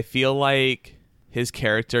it. But I feel like his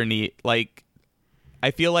character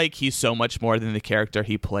I feel like he's so much more than the character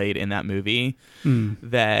he played in that movie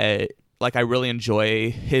that like I really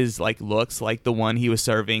enjoy his like looks, like the one he was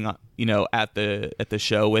serving, at the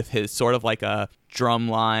show with his sort of like a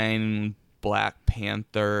drumline Black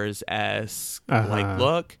Panthers-esque like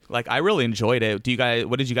look. Like I really enjoyed it.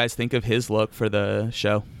 What did you guys think of his look for the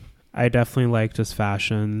show? I definitely liked his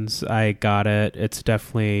fashions. I got it. It's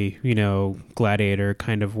definitely, gladiator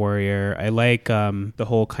kind of warrior. I like the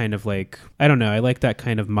whole kind of like, I don't know, I like that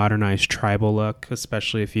kind of modernized tribal look,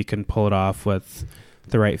 especially if you can pull it off with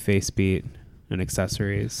the right face beat and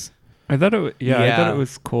accessories. I thought it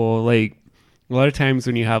was cool. Like a lot of times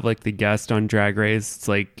when you have like the guest on Drag Race,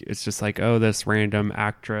 it's just like, oh, this random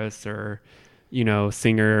actress or,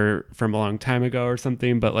 singer from a long time ago or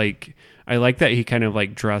something. But like, I like that he kind of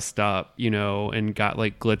like dressed up, and got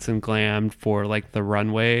like glitz and glam for like the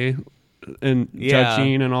runway and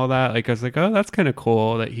judging and all that. Like I was like, oh, that's kind of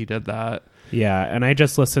cool that he did that. Yeah, and I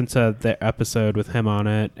just listened to the episode with him on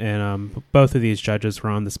it, and both of these judges were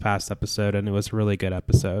on this past episode, and it was a really good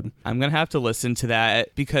episode. I'm going to have to listen to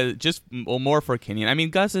that because more for Kenyon. I mean,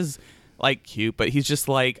 Gus is like cute, but he's just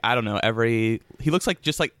like, I don't know, he looks like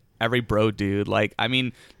just like every bro dude. Like, I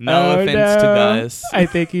mean, no offense to Gus. I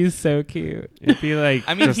think he's so cute. It'd be like,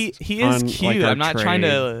 I mean, he is cute. Like I'm not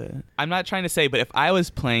trying to say, but if I was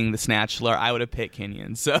playing the Snatchler, I would have picked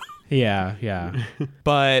Kenyon. So yeah.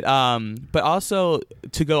 But also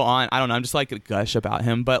to go on, I don't know, I'm just like a gush about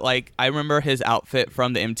him, but like I remember his outfit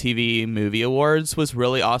from the MTV Movie Awards was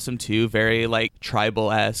really awesome too, very like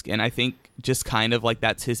tribal-esque, and I think just kind of like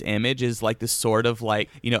that's his image, is like this sort of like,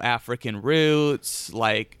 African roots,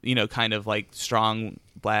 like, kind of like strong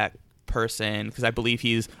Black person, because I believe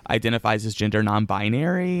he's identifies as gender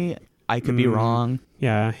non-binary. I could be wrong.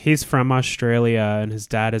 Yeah, he's from Australia and his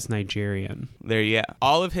dad is Nigerian. I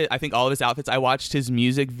think all of his outfits. I watched his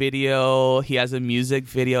music video. He has a music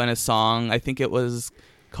video and a song. I think it was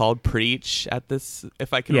called Preach at this,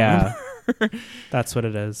 if I can remember. That's what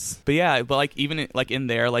it is. But yeah, like even like in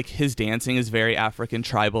there, like his dancing is very African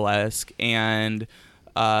tribal-esque, and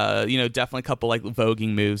definitely a couple like voguing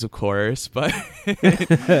moves, of course, but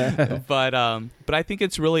but I think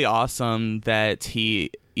it's really awesome that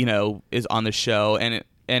he is on the show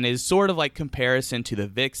and is sort of like comparison to the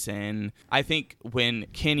Vixen. I think when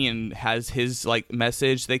Kenyon has his like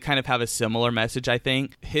message, they kind of have a similar message. I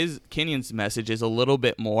think Kenyon's message is a little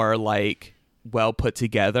bit more like well put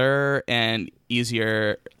together and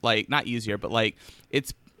easier, like not easier, but like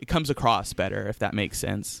it comes across better, if that makes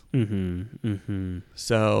sense.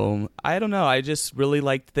 So I don't know, I just really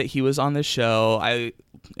liked that he was on the show. I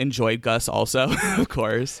enjoyed Gus also, of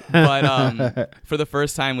course, but for the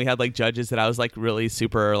first time we had like judges that I was like really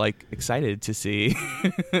super like excited to see,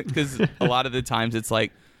 because a lot of the times it's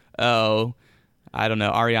like, oh, I don't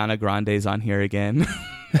know, Ariana Grande's on here again.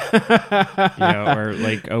 Or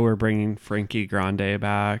like, oh, we're bringing Frankie Grande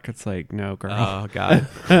back. It's like, no, girl. Oh God,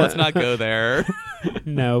 let's not go there.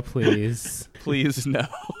 No, please. Please, no,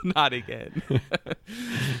 not again.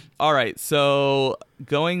 All right, so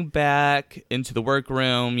going back into the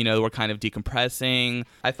workroom, we're kind of decompressing.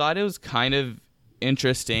 I thought it was kind of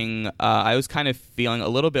interesting. I was kind of feeling a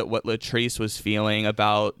little bit what Latrice was feeling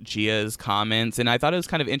about Gia's comments, and I thought it was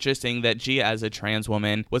kind of interesting that Gia, as a trans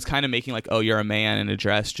woman, was kind of making like, oh, you're a man in a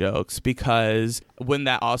dress jokes, because wouldn't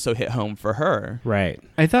that also hit home for her? Right.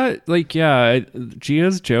 I thought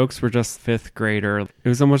Gia's jokes were just fifth grader. It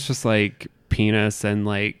was almost just like penis and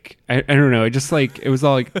like I don't know, it was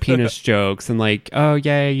all like penis jokes and like, oh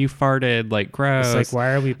yeah, you farted, like gross. It's like,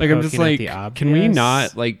 why are we like, I'm just like, the obvious? Can we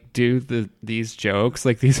not like do these jokes?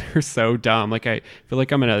 Like these are so dumb. Like I feel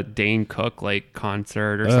like I'm in a Dane Cook like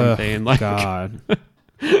concert or something. Like God.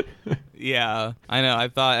 Yeah, I know. I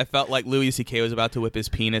felt like Louis C.K. was about to whip his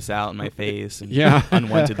penis out in my face. And yeah.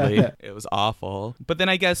 Unwantedly. It was awful. But then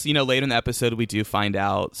I guess, later in the episode we do find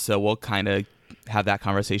out, so we'll kind of have that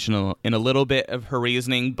conversation in a little bit of her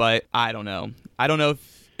reasoning, but I don't know. I don't know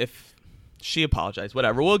if she apologized.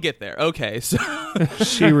 Whatever, we'll get there. Okay, so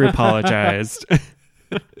she re-apologized.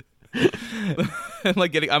 I'm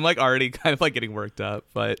already kind of like getting worked up.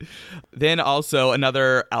 But then also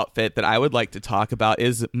another outfit that I would like to talk about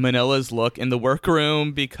is Manila's look in the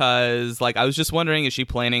workroom, because like I was just wondering, is she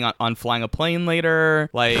planning on flying a plane later?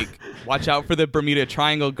 Like, watch out for the Bermuda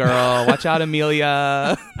Triangle girl. Watch out,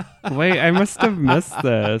 Amelia. Wait, I must have missed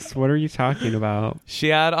this. What are you talking about? She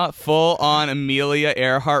had full on Amelia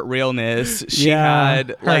Earhart realness. She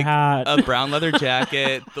had like hat. a brown leather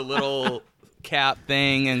jacket, the little cap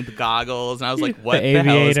thing and the goggles, and I was like, what The the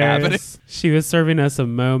hell is happening? aviators. She was serving us a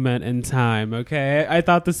moment in time, okay? I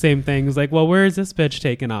thought the same thing. It was like, well, where is this bitch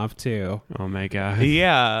taking off to? Oh my god.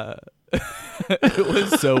 Yeah. It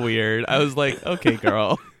was so weird. I was like, okay,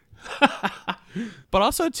 girl. But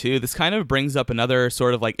also too, this kind of brings up another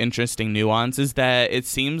sort of like interesting nuance, is that it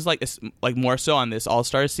seems like it's like more so on this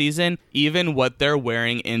All-Star season, even what they're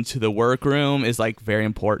wearing into the workroom is like very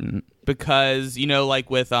important, because like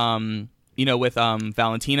with Valentina,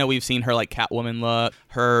 we've seen her like Catwoman look,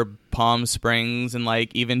 her Palm Springs, and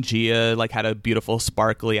like even Gia like had a beautiful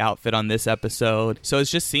sparkly outfit on this episode. So it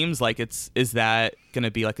just seems like is that going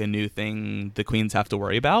to be like a new thing the queens have to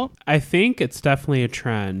worry about? I think it's definitely a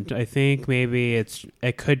trend. I think maybe it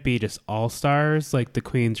could be just all-stars. Like the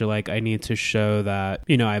queens are like, I need to show that,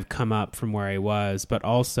 I've come up from where I was. But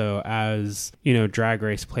also as, Drag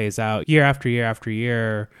Race plays out year after year after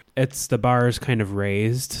year, it's the bar is kind of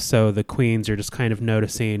raised. So the queens are just kind of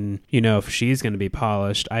noticing, if she's going to be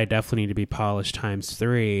polished, I definitely need to be polished times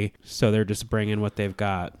 3. So they're just bringing what they've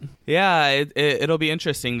got. Yeah, it'll be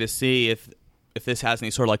interesting to see if this has any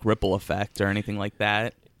sort of like ripple effect or anything like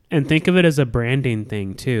that. And think of it as a branding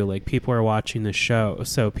thing too. Like people are watching the show,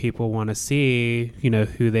 so people want to see,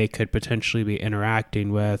 who they could potentially be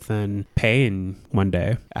interacting with and paying one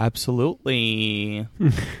day. Absolutely.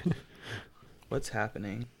 What's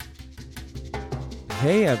happening?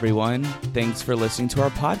 Hey everyone, thanks for listening to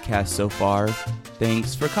our podcast so far.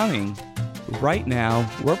 Thanks for coming. Right now,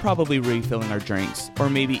 we're probably refilling our drinks, or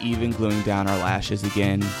maybe even gluing down our lashes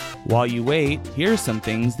again. While you wait, here are some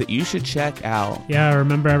things that you should check out. Yeah,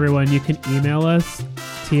 remember everyone, you can email us,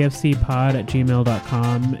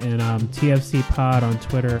 tfcpod@gmail.com, and tfcpod on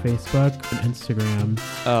Twitter, Facebook, and Instagram.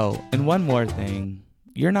 Oh, and one more thing.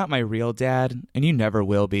 You're not my real dad, and you never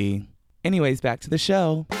will be. Anyways, back to the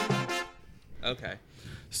show. Okay.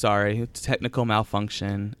 Sorry, technical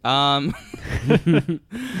malfunction.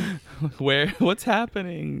 What's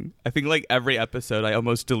happening? I think like every episode I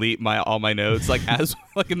almost delete all my notes like as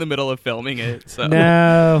like in the middle of filming it. So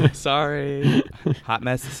no. Sorry. Hot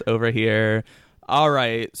mess over here. All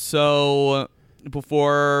right. So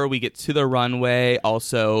before we get to the runway,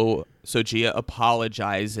 also Gia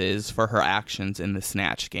apologizes for her actions in the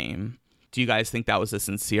Snatch Game. Do you guys think that was a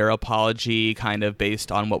sincere apology, kind of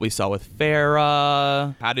based on what we saw with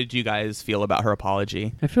Farrah? How did you guys feel about her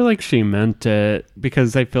apology? I feel like she meant it,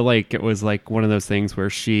 because I feel like it was like one of those things where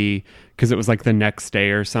because it was like the next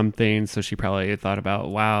day or something, so she probably thought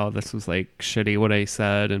about, wow, this was like shitty what I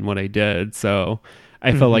said and what I did. So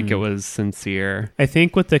I felt like it was sincere. I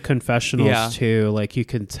think with the confessionals too, like you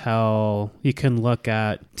can tell, you can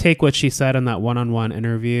take what she said in that one-on-one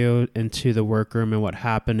interview into the workroom and what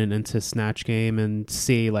happened and into Snatch Game and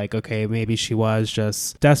see like, okay, maybe she was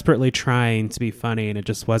just desperately trying to be funny and it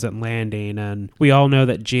just wasn't landing. And we all know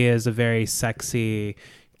that Gia is a very sexy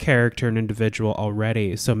character and individual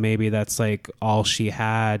already. So maybe that's like all she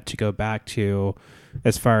had to go back to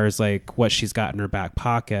as far as like what she's got in her back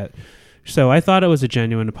pocket. So I thought it was a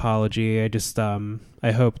genuine apology. I just,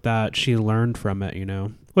 I hope that she learned from it,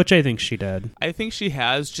 which I think she did. I think she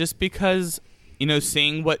has, just because,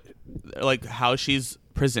 seeing how she's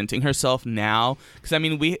presenting herself now. Because, I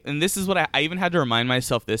mean, and this is what I even had to remind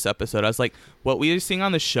myself this episode. I was like, what we were seeing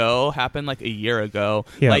on the show happened like a year ago.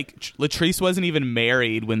 Yep. Like, Latrice wasn't even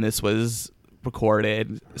married when this was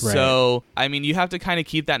recorded. Right. So I mean, you have to kind of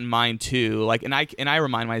keep that in mind too. Like, and I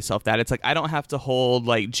remind myself that it's like I don't have to hold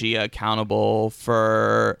like Gia accountable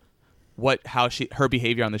for her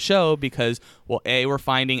behavior on the show, because we're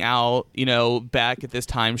finding out, back at this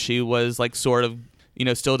time she was like sort of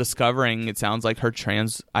still discovering, it sounds like, her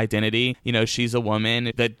trans identity. She's a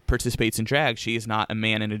woman that participates in drag. She is not a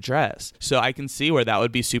man in a dress. So I can see where that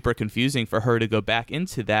would be super confusing for her to go back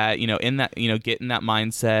into that, in that, get in that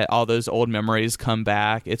mindset, all those old memories come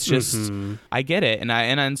back. It's just, I get it.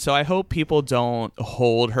 And so I hope people don't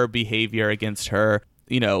hold her behavior against her,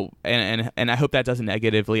 and I hope that doesn't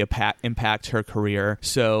negatively impact her career.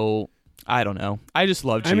 So I don't know. I just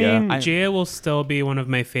love Gia. I mean, Gia will still be one of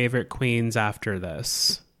my favorite queens after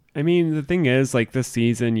this. I mean, the thing is, like, this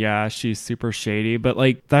season, yeah, she's super shady, but,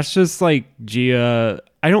 like, that's just, like, Gia.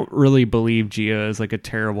 I don't really believe Gia is, like, a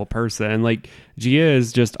terrible person. Like, Gia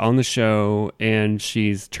is just on the show, and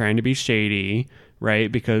she's trying to be shady,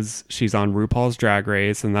 right? Because she's on RuPaul's Drag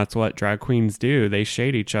Race, and that's what drag queens do. They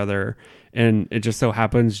shade each other. And it just so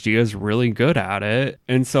happens Gia's really good at it.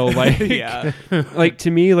 And so, like, yeah. Like, to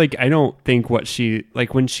me, like, I don't think when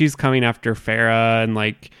she's coming after Farrah and,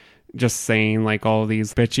 like, just saying, like, all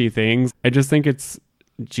these bitchy things, I just think it's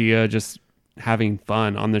Gia just having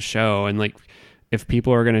fun on the show. And, like, if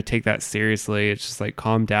people are going to take that seriously, it's just like,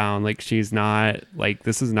 calm down. Like, she's not, like,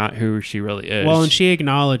 this is not who she really is. Well, and she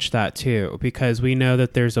acknowledged that too, because we know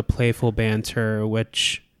that there's a playful banter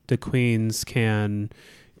which the queens can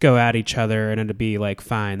go at each other and it'd be like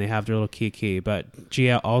fine, they have their little kiki, but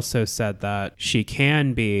Gia also said that she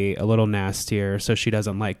can be a little nastier, so she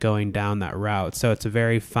doesn't like going down that route. So it's a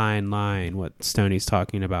very fine line what Stoney's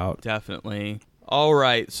talking about. Definitely. All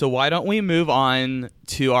right, so why don't we move on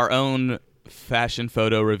to our own fashion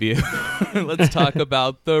photo review. Let's talk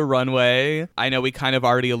about the runway. I know we kind of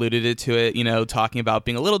already alluded to it, you know, talking about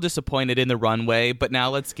being a little disappointed in the runway, but now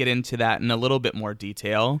let's get into that in a little bit more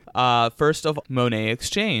detail. First of Monet X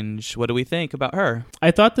Change. What do we think about her?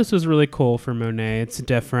 I thought this was really cool for Monet. It's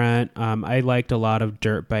different. I liked a lot of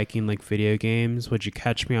dirt biking like video games. Would you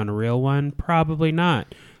catch me on a real one? Probably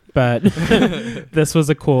not. But this was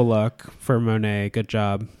a cool look for Monet. Good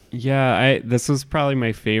job. Yeah, this was probably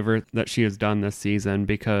my favorite that she has done this season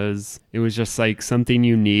because it was just like something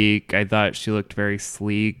unique. I thought she looked very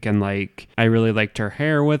sleek and like I really liked her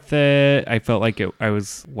hair with it. I felt like I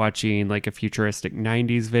was watching like a futuristic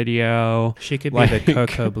 90s video. She could be the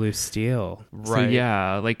Coco Blue Steel. Right. So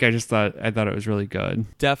yeah, like I thought it was really good.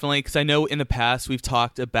 Definitely, because I know in the past we've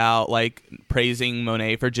talked about like praising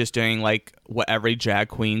Monet for just doing like what every drag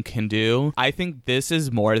queen can do. I think this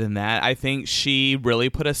is more than that. I think she really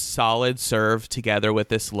put a solid serve together with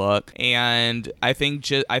this look, and I think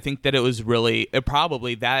that it was really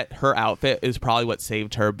that her outfit is probably what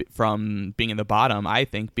saved her from being in the bottom. I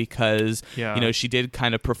think because you know, she did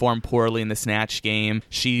kind of perform poorly in the Snatch game.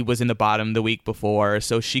 She was in the bottom the week before,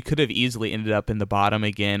 so she could have easily ended up in the bottom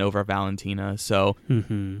again over Valentina. So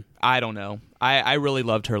I don't know. I really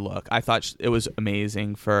loved her look. I thought it was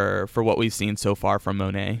amazing for what we've seen so far from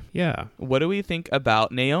Monet. Yeah. What do we think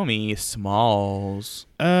about Naomi Smalls?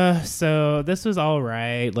 So this was all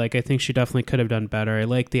right. Like, I think she definitely could have done better. I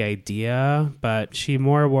like the idea, but she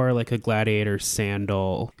more wore like a gladiator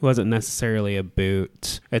sandal. It wasn't necessarily a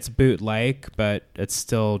boot. It's boot-like, but it's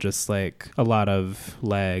still just like a lot of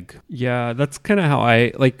leg. Yeah, that's kind of how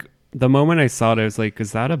I like. The moment I saw it, I was like,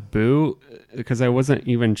 is that a boot? Because I wasn't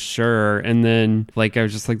even sure. And then like I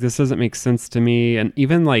was just like, this doesn't make sense to me. And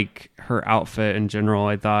even like her outfit in general,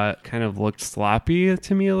 I thought kind of looked sloppy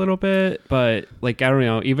to me a little bit. But like, I don't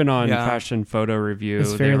know, even on fashion photo review,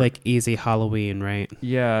 it's very like easy Halloween, right?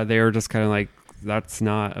 Yeah, they were just kind of like, that's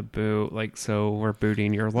not a boot, like, so we're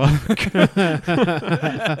booting your look.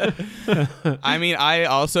 I mean, I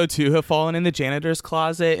also too have fallen in the janitor's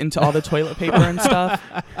closet into all the toilet paper and stuff.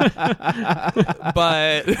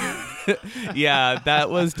 But yeah, that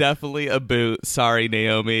was definitely a boot. Sorry,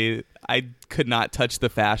 Naomi. I could not touch the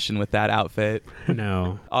fashion with that outfit.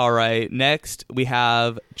 No. All right, next we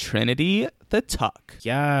have Trinity the Tuck.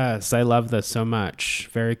 Yes, I love this so much.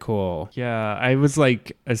 Very cool. Yeah, I was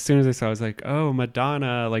like, as soon as I saw it, I was like, oh,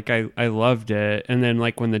 Madonna. Like, I loved it. And then,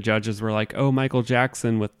 like, when the judges were like, oh, Michael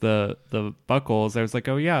Jackson with the buckles, I was like,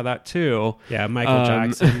 oh, yeah, that too. Yeah, Michael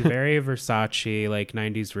Jackson, very Versace, like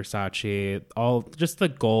 90s Versace. All just the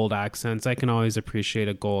gold accents. I can always appreciate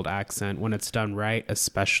a gold accent when it's done right,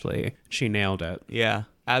 especially. She nailed it. Yeah,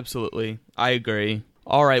 absolutely. I agree.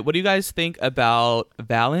 All right, what do you guys think about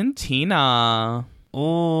Valentina?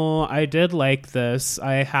 Oh, I did like this.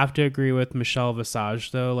 I have to agree with Michelle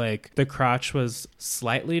Visage, though. Like, the crotch was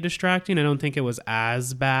slightly distracting. I don't think it was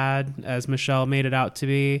as bad as Michelle made it out to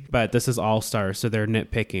be. But this is All-Star, so they're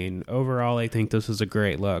nitpicking. Overall, I think this was a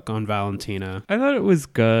great look on Valentina. I thought it was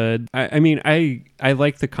good. I mean, I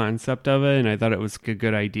like the concept of it, and I thought it was a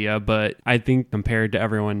good idea. But I think compared to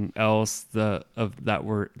everyone else that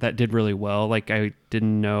did really well, like, I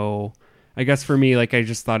didn't know... I guess for me, like, I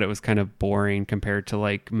just thought it was kind of boring compared to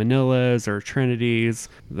like Manila's or Trinity's,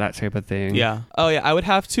 that type of thing. Yeah. Oh, yeah. I would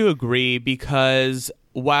have to agree because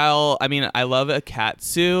while, I mean, I love a cat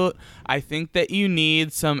suit, I think that you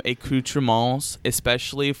need some accoutrements,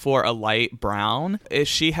 especially for a light brown. If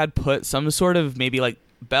she had put some sort of maybe like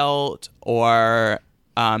belt or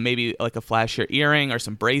maybe like a flashier earring or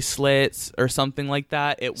some bracelets or something like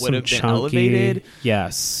that, it would have been chunky, elevated.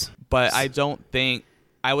 Yes. But I don't think...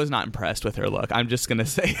 I was not impressed with her look. I'm just going to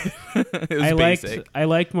say it was basic. I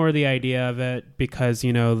liked more the idea of it because,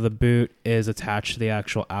 you know, the boot is attached to the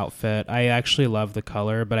actual outfit. I actually love the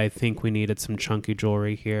color, but I think we needed some chunky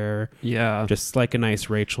jewelry here. Yeah. Just like a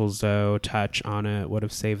nice Rachel Zoe touch on it would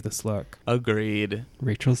have saved this look. Agreed.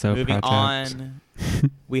 Rachel Zoe Moving project. on,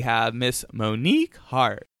 we have Miss Monique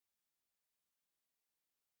Hart.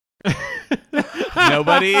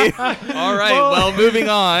 Nobody? All right, well, moving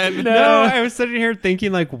on. No, I was sitting here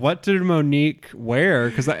thinking, like, what did Monique wear?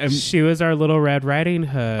 Because she was our Little Red Riding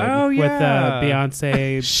Hood with yeah.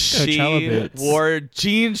 Beyonce Coachella She boots. wore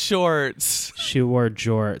jean shorts. She wore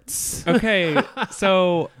jorts. okay,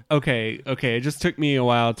 so okay. It just took me a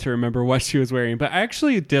while to remember what she was wearing, but I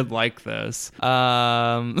actually did like this.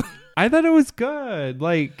 I thought it was good.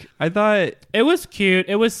 Like, I thought, It was cute.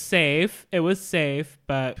 It was safe.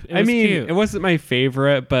 But it was cute. it wasn't my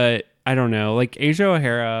favorite, but I don't know. Like, Asia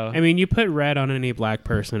O'Hara. I mean, you put red on any black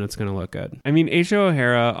person, it's gonna look good. I mean, Asia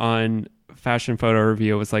O'Hara on Fashion Photo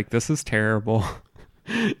Review was like, this is terrible.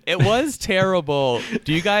 It was terrible.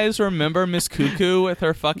 Do you guys remember Miss Cuckoo with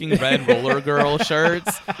her fucking red roller girl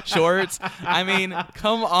shorts? I mean,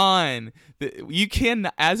 come on. You can,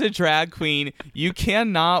 as a drag queen, you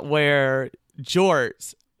cannot wear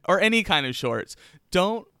jorts or any kind of shorts.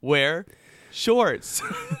 Don't wear shorts.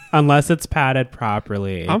 Unless it's padded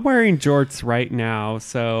properly. I'm wearing jorts right now,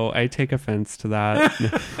 so I take offense to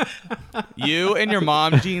that. You and your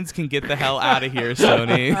mom jeans can get the hell out of here,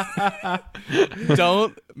 Sony.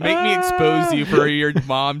 Don't make me expose you for your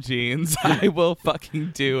mom jeans. I will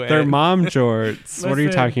fucking do it. They're mom jorts. What are you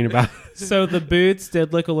Listen. talking about? So the boots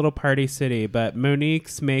did look a little Party City, but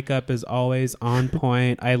Monique's makeup is always on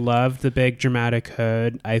point. I love the big dramatic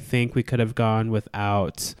hood. I think we could have gone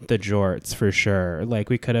without the jorts for sure. Like,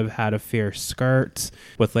 we could have had a fierce skirt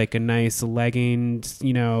with like a nice leggings,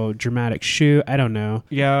 dramatic shoe. I don't know.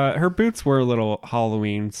 Yeah, her boots were a little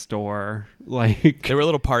Halloween store. Like, They were a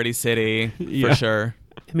little Party City Yeah. for sure.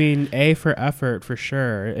 I mean, A for effort for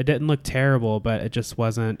sure. It didn't look terrible, but it just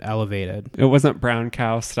wasn't elevated. it wasn't brown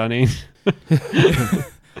cow stunning.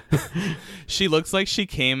 She looks like she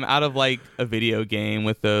came out of like a video game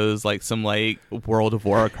with those like some like World of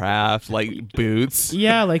Warcraft like boots.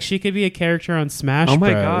 Yeah, like she could be a character on Smash Oh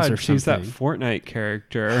my Bros. god, or she's that something. Fortnite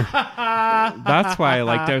character. That's why I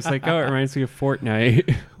liked it. I was like, oh, it reminds me of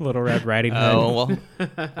Fortnite. Little Red Riding Hood. Oh,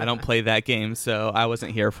 well, I don't play that game, so I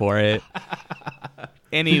wasn't here for it.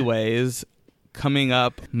 Anyways, coming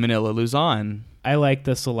up, Manila Luzon. I like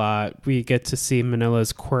this a lot. We get to see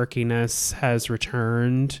Manila's quirkiness has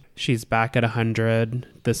returned. She's back at 100.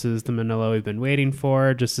 This is the Manila we've been waiting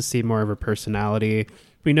for, just to see more of her personality.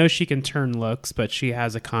 We know she can turn looks, but she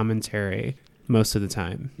has a commentary most of the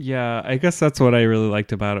time. Yeah, I guess that's what I really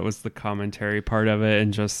liked about it, was the commentary part of it,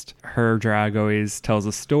 and just her drag always tells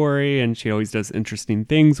a story and she always does interesting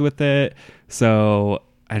things with it. So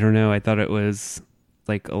I don't know, I thought it was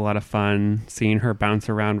like a lot of fun seeing her bounce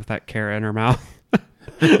around with that carrot in her mouth.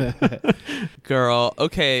 Girl,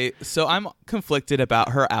 okay, so I'm conflicted about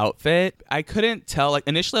her outfit. I couldn't tell. Like,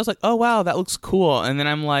 initially I was like, oh wow, that looks cool, and then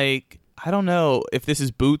I'm like, I don't know if this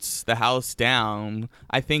is boots the house down.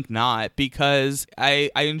 I think not, because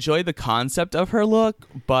I enjoy the concept of her look,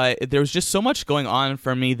 but there was just so much going on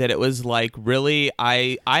for me that it was like, really,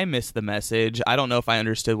 I missed the message. I don't know if I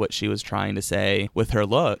understood what she was trying to say with her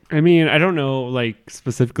look. I mean, I don't know like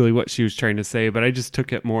specifically what she was trying to say, but I just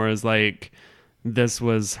took it more as like, this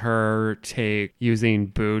was her take using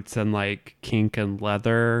boots and like kink and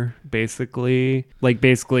leather, basically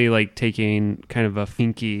like taking kind of a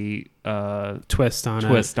finky Twist on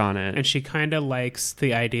it. it. And she kind of likes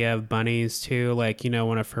the idea of bunnies too. Like,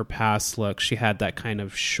 one of her past looks, she had that kind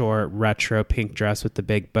of short retro pink dress with the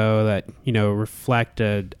big bow that,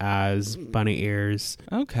 reflected as bunny ears.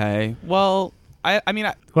 Okay, well, I mean,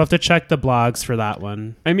 We'll have to check the blogs for that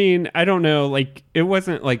one. I mean, I don't know, like it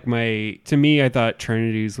wasn't like to me I thought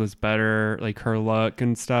Trinity's was better, like her look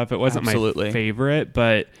and stuff. It wasn't Absolutely. my favorite,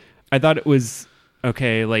 but I thought it was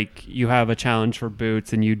okay. Like, you have a challenge for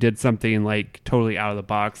boots and you did something like totally out of the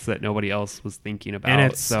box that nobody else was thinking about. And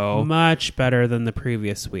it's so much better than the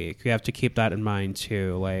previous week. We have to keep that in mind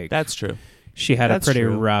too. Like, that's true. she had That's a pretty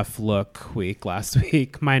true. rough look week last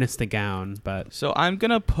week, minus the gown. But So I'm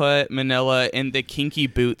going to put Manila in the kinky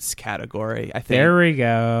boots category, I think. there we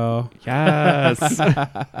go. yes.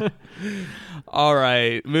 All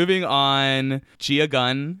right, moving on. Gia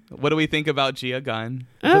Gunn. What do we think about Gia Gunn?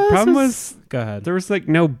 The problem was Go ahead. there was like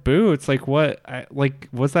no boots. Like, what?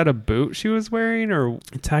 Was that a boot she was wearing, or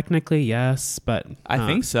Technically, yes, but I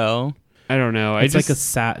think so. I don't know. it's like a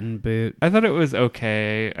satin boot. I thought it was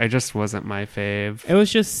okay. I just wasn't my fave. It was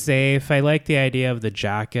just safe. I like the idea of the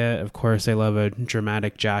jacket. Of course, I love a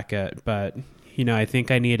dramatic jacket, but I think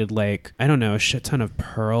I needed like, I don't know, a shit ton of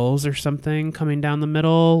pearls or something coming down the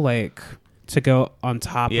middle, like to go on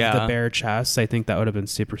top of the bare chest. I think that would have been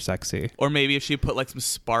super sexy. Or maybe if she put like some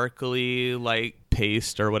sparkly like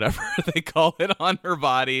paste or whatever they call it on her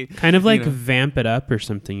body. Kind of like vamp it up or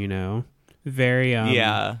something, Very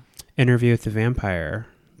Yeah. Interview with the Vampire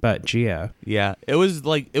but Gia. Yeah, it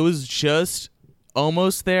was just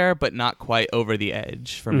almost there, but not quite over the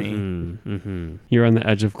edge for me. Mm-hmm. You're on the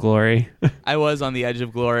edge of glory. I was on the edge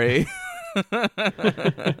of glory.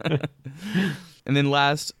 And then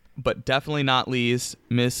last, but definitely not least,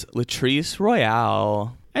 Miss Latrice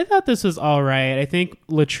Royale. I thought this was all right. I think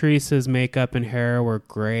Latrice's makeup and hair were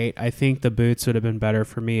great. I think the boots would have been better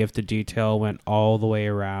for me if the detail went all the way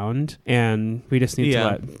around. And we just need to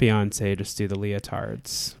let Beyonce just do the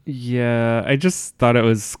leotards. Yeah, I just thought it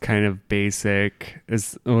was kind of basic.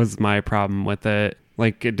 Was my problem with it.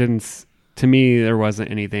 Like, it didn't... To me, there wasn't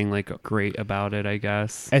anything like great about it, I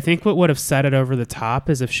guess. I think what would have set it over the top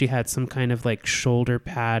is if she had some kind of like shoulder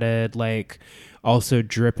padded, like also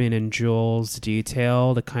dripping in jewels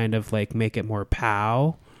detail to kind of like make it more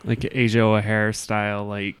pow. Like an Asia O'Hare style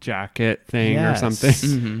like jacket thing or something.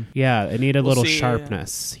 Mm-hmm. Yeah, it needed a little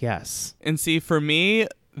sharpness. Yes. And see, for me,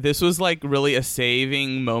 this was like really a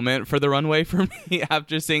saving moment for the runway for me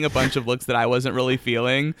after seeing a bunch of looks that I wasn't really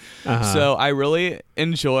feeling. So I really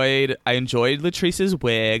enjoyed Latrice's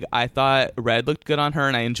wig. I thought red looked good on her,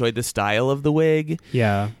 and I enjoyed the style of the wig.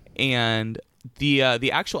 Yeah. And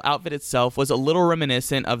the actual outfit itself was a little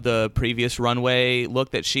reminiscent of the previous runway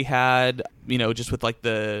look that she had, you know, just with like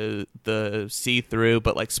the see-through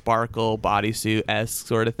but like sparkle bodysuit-esque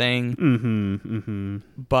sort of thing.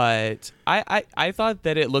 But I thought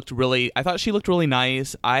that I thought she looked really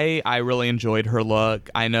nice. I really enjoyed her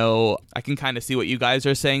look. I know I can kind of see what you guys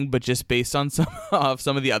are saying, but just based on some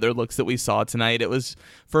of the other looks that we saw tonight, it was,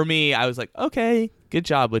 for me, I was like, okay, good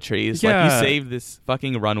job, Latrice. Yeah. Like, you saved this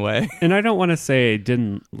fucking runway. And I don't want to say I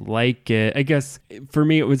didn't like it. I guess for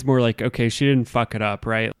me, it was more like, okay, she didn't fuck it up,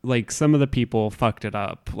 right? Like, some of the people fucked it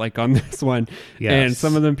up, like on this one. Yes. And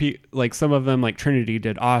some of them, like Trinity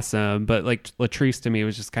did awesome, but like Latrice to me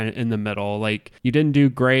was just kind of in the middle. Like, you didn't do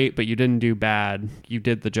great, but you didn't do bad. You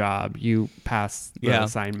did the job. You passed the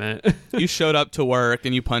assignment. You showed up to work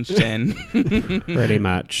and you punched in. Pretty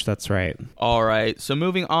much. That's right. All right. So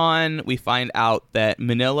moving on, we find out that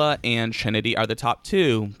Manila and Trinity are the top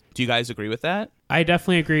two. Do you guys agree with that? I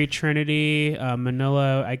definitely agree. Trinity,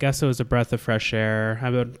 Manila, I guess it was a breath of fresh air.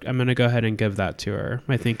 I'm going to go ahead and give that to her.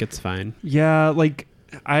 I think it's fine. Yeah, like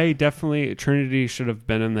Trinity should have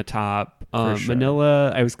been in the top. Sure.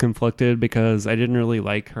 Manila, I was conflicted because I didn't really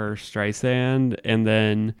like her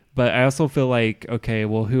Streisand, but I also feel like, okay,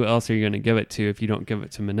 well, who else are you going to give it to if you don't give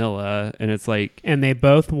it to Manila? And it's like, and they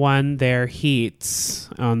both won their heats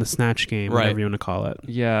on the Snatch Game, right, whatever you want to call it.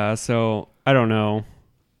 Yeah, so I don't know.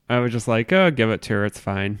 I was just like, oh, give it to her. It's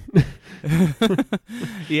fine.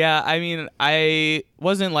 Yeah, I mean, I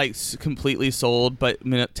wasn't like completely sold, but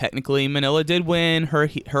technically Manila did win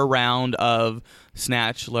her round of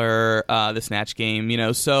Snatchler, the Snatch Game, you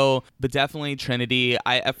know. So, but definitely Trinity.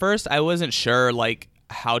 At first I wasn't sure like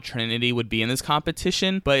how Trinity would be in this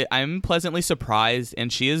competition, but I'm pleasantly surprised,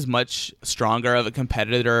 and she is much stronger of a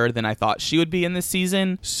competitor than I thought she would be in this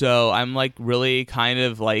season. So I'm like really kind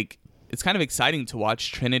of like, it's kind of exciting to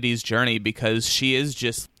watch Trinity's journey because she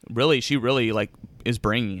really like is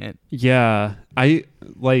bringing it. Yeah, I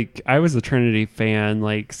was a Trinity fan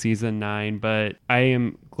like season 9, but I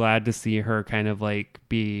am glad to see her kind of like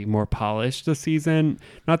be more polished this season.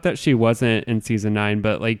 Not that she wasn't in season 9,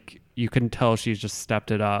 but like you can tell she's just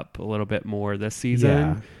stepped it up a little bit more this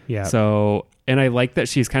season. Yeah. So, and I like that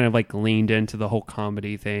she's kind of like leaned into the whole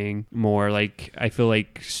comedy thing more. Like, I feel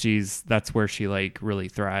like that's where she like really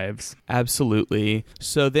thrives. Absolutely.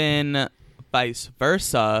 So then vice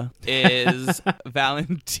versa is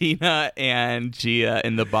Valentina and Gia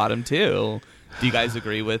in the bottom two. Do you guys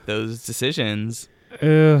agree with those decisions?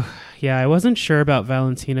 Yeah, I wasn't sure about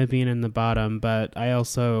Valentina being in the bottom, but I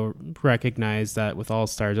also recognize that with All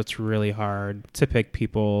Stars, it's really hard to pick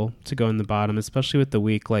people to go in the bottom, especially with the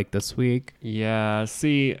week like this week. Yeah,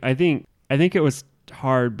 see, I think it was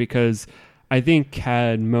hard because I think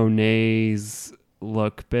had Monet's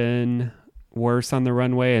look been worse on the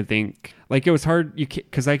runway, I think like it was hard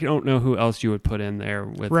because I don't know who else you would put in there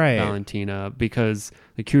with Valentina, because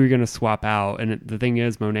like who you're going to swap out. And the thing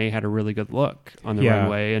is, Monet had a really good look on the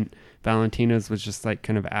runway, and Valentina's was just like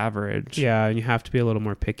kind of average. Yeah, and you have to be a little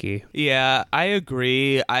more picky. Yeah, I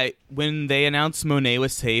agree. When they announced Monet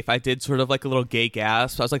was safe, I did sort of like a little gay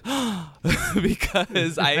gasp. I was like,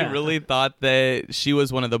 because I really thought that she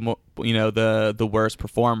was one of the the worst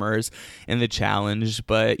performers in the challenge.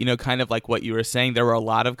 But kind of like what you were saying, there were a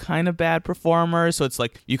lot of kind of bad performers, so it's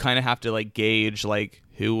like you kind of have to like gauge like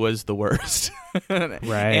who was the worst.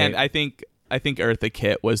 Right. And I think I think Eartha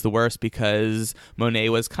Kitt was the worst because Monet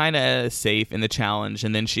was kind of safe in the challenge,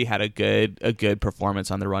 and then she had a good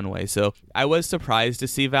performance on the runway. So I was surprised to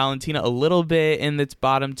see Valentina a little bit in its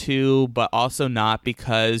bottom two, but also not,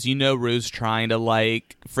 because Rue's trying to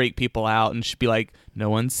like freak people out and she'd be like, no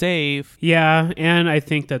one's safe. Yeah, and I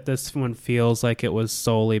think that this one feels like it was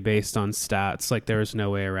solely based on stats. Like there was no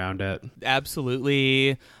way around it.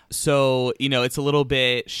 Absolutely. So, it's a little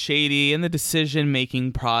bit shady in the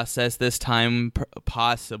decision-making process this time,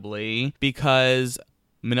 possibly, because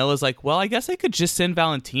Manila's like, well, I guess I could just send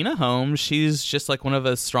Valentina home. She's just like one of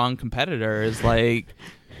us strong competitors. Like...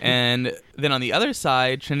 And then on the other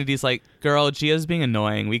side, Trinity's like, girl, Gia's being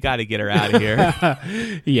annoying. We got to get her out of here.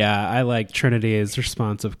 Yeah, I like Trinity's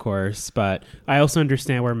response, of course. But I also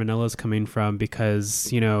understand where Manila's coming from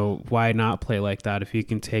because, why not play like that if you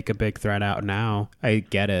can take a big threat out now? I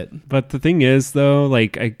get it. But the thing is, though,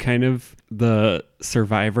 like the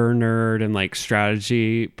survivor nerd and like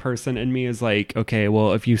strategy person in me is like, okay,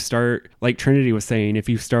 well, if you start, like Trinity was saying, if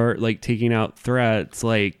you start like taking out threats,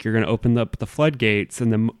 like you're going to open up the floodgates,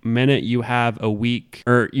 and the minute you have a week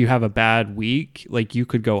or you have a bad week, like you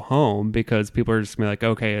could go home because people are just gonna be like,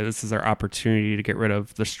 okay, this is our opportunity to get rid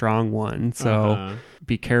of the strong one. So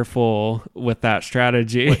be careful with that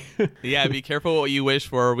strategy. Yeah, be careful what you wish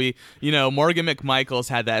for. Morgan McMichaels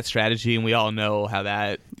had that strategy, and we all know how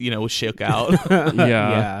that, shook out.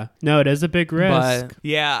 Yeah. No, it is a big risk. But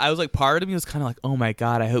yeah, I was like, part of me was kind of like, oh my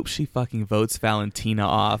God, I hope she fucking votes Valentina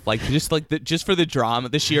off. Like, just for the drama,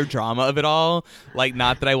 the sheer drama of it all. Like,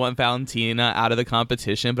 not that I want Valentina out of the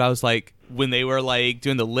competition, but I was like, when they were like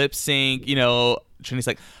doing the lip sync, Trinity's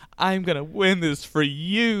like, I'm gonna win this for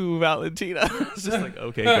you, Valentina. It's just like,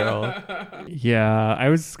 okay, girl. Yeah, I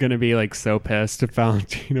was gonna be like so pissed if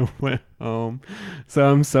Valentina went home. So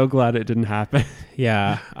I'm so glad it didn't happen.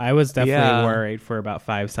 Yeah, I was definitely worried for about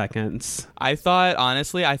 5 seconds. I thought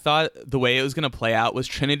the way it was gonna play out was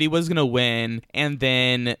Trinity was gonna win, and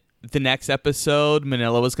then the next episode,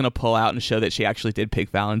 Manila was going to pull out and show that she actually did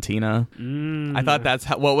pick Valentina. I thought that's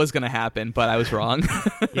what was going to happen, but I was wrong.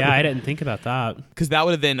 Yeah, I didn't think about that. Because that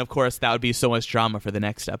would have been, of course, that would be so much drama for the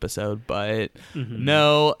next episode. But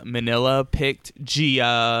no, Manila picked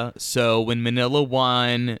Gia. So when Manila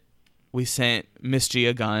won, we sent Miss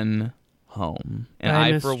Gia Gunn home. And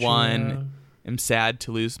I for one, am sad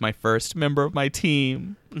to lose my first member of my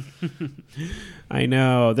team. I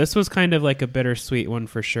know. This was kind of like a bittersweet one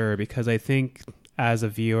for sure, because I think as a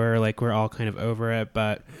viewer, like we're all kind of over it,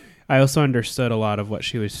 but I also understood a lot of what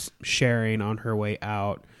she was sharing on her way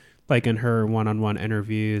out, like in her one-on-one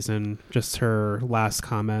interviews and just her last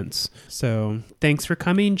comments. So thanks for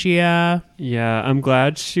coming, Gia. Yeah, I'm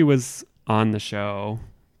glad she was on the show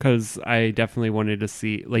because I definitely wanted to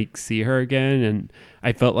see her again, and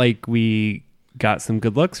I felt like we got some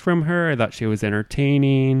good looks from her. I thought she was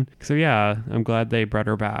entertaining. So yeah, I'm glad they brought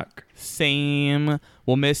her back. Same.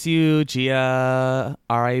 We'll miss you, Gia.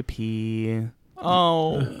 R.I.P.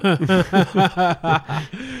 Oh.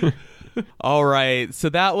 All right. So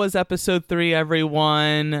that was episode 3,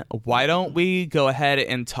 everyone. Why don't we go ahead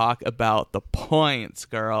and talk about the points,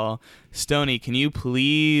 girl? Stony, can you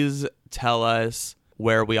please tell us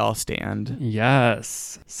where we all stand?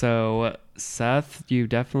 Yes. So Seth, you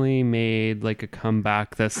definitely made like a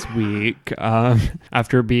comeback this week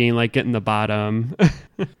after being like in the bottom.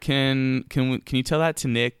 Can you tell that to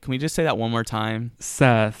Nick? Can we just say that one more time?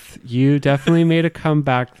 Seth, you definitely made a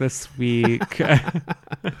comeback this week.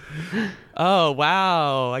 Oh,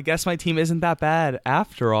 wow. I guess my team isn't that bad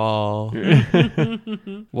after all.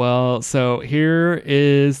 Well, so here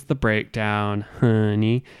is the breakdown,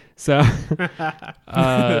 honey. So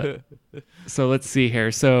so let's see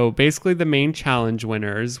here. So basically the main challenge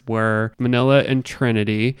winners were Manila and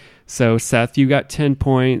Trinity. So Seth, you got 10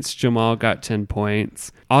 points. Jamal got 10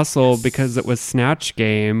 points. Also, because it was Snatch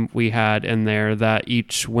Game, we had in there that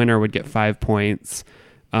each winner would get 5 points.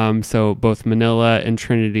 So both Manila and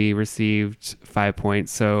Trinity received 5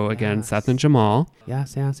 points. So again, yes. Seth and Jamal.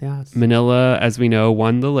 Yes. Manila, as we know,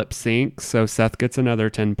 won the lip sync. So Seth gets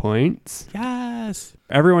another 10 points. Yes.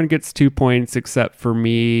 Everyone gets 2 points except for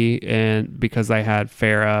me, and because I had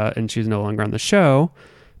Farrah and she's no longer on the show.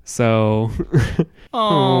 So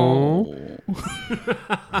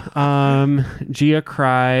Gia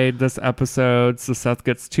cried this episode, so Seth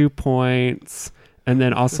gets 2 points. And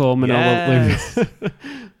then also Manila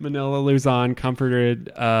Luzon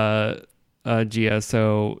comforted Gia,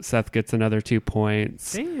 so Seth gets another 2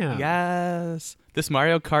 points. Damn. Yes. This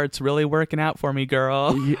Mario Kart's really working out for me,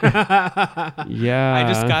 girl. Yeah. I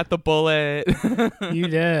just got the bullet. You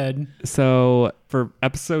did. So for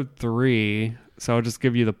episode 3, so I'll just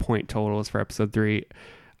give you the point totals for episode 3.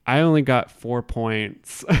 I only got 4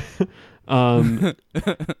 points.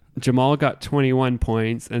 Jamal got 21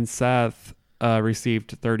 points, and Seth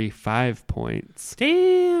received 35 points.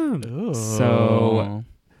 Damn. Ooh. So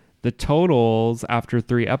the totals after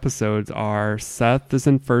 3 episodes are Seth is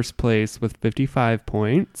in first place with 55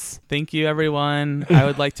 points. Thank you, everyone. I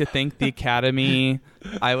would like to thank the Academy.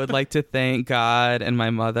 I would like to thank God and my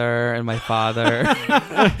mother and my father.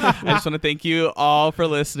 I just want to thank you all for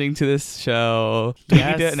listening to this show. Do we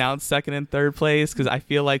need to announce second and third place? Because I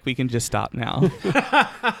feel like we can just stop now.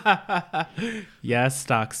 Yes,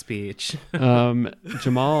 stock speech.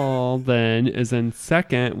 Jamal then is in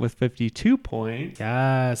second with 52 points.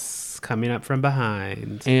 Yes, coming up from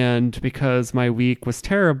behind. And because my week was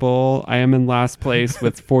terrible, I am in last place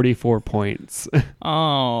with 44 points.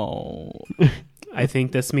 Oh. I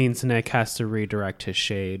think this means Nick has to redirect his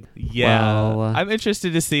shade. Yeah. Well, I'm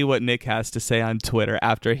interested to see what Nick has to say on Twitter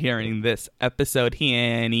after hearing this episode,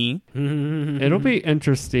 Annie. It'll be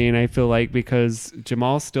interesting, I feel like, because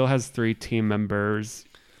Jamal still has 3 team members.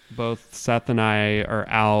 Both Seth and I are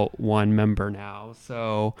out 1 member now.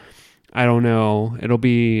 So I don't know. It'll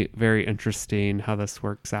be very interesting how this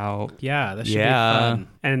works out. Yeah, that should be fun.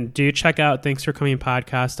 And do check out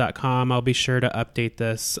thanksforcomingpodcast.com. I'll be sure to update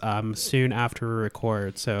this soon after we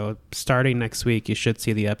record. So starting next week, you should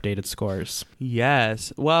see the updated scores.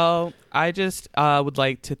 Yes. Well, I just would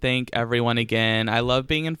like to thank everyone again. I love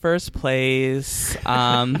being in first place.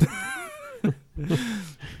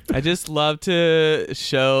 I just love to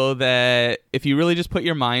show that if you really just put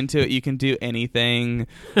your mind to it, you can do anything.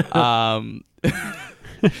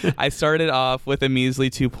 I started off with a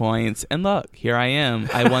measly 2 points, and look, here I am.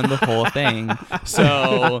 I won the whole thing.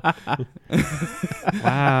 So,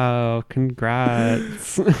 Wow,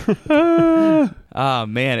 congrats. oh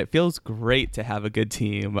man, it feels great to have a good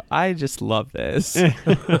team. I just love this.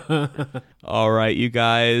 All right, you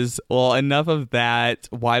guys. Well, enough of that.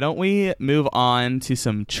 Why don't we move on to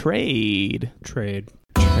some trade? Trade.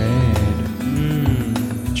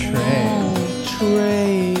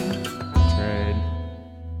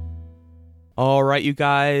 All right, you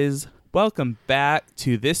guys. Welcome back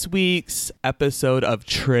to this week's episode of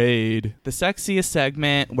Trade, the sexiest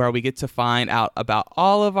segment where we get to find out about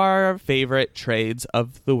all of our favorite trades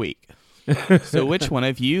of the week. So which one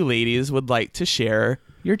of you ladies would like to share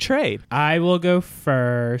your trade? I will go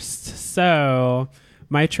first. So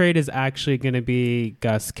my trade is actually going to be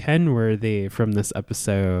Gus Kenworthy from this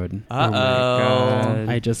episode. Uh-oh. Oh my God.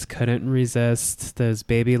 I just couldn't resist those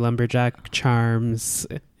baby lumberjack charms.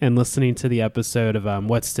 And listening to the episode of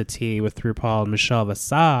What's the Tea with RuPaul and Michelle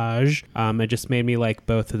Visage, it just made me like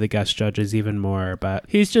both of the guest judges even more. But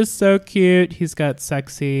he's just so cute. He's got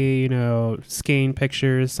sexy, skiing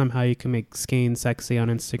pictures. Somehow you can make skiing sexy on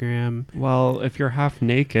Instagram. Well, if you're half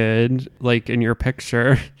naked, like in your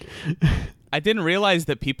picture... I didn't realize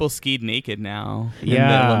that people skied naked now in the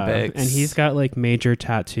Yeah, Olympics. and he's got like major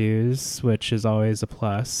tattoos, which is always a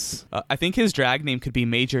plus. I think his drag name could be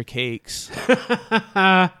Major Cakes.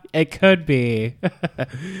 It could be.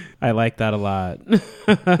 I like that a lot.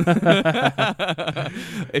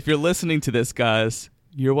 If you're listening to this, Gus,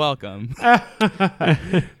 you're welcome.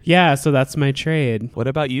 Yeah, so that's my trade. What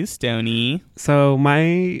about you, Stoney? So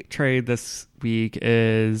my trade this week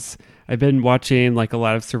is... I've been watching like a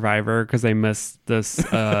lot of Survivor because I missed this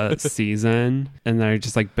season, and then I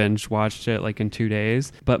just like binge watched it like in 2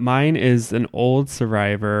 days. But mine is an old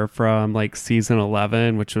Survivor from like season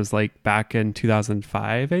 11, which was like back in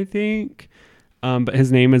 2005, I think. But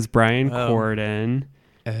his name is Brian Corden.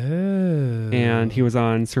 Oh. And he was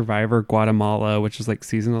on Survivor Guatemala, which is like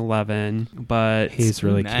season 11. But He's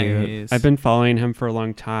really cute. Nice. I've been following him for a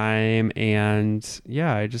long time, and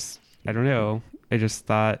yeah, I don't know. I just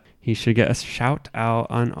thought he should get a shout out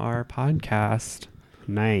on our podcast.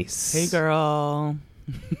 Nice. Hey, girl.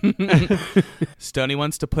 Stoney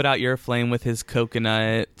wants to put out your flame with his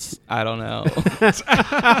coconut. I don't know.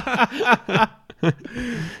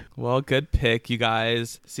 Well, good pick, you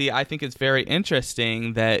guys. See, I think it's very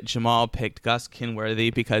interesting that Jamal picked Gus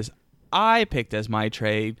Kenworthy because I picked as my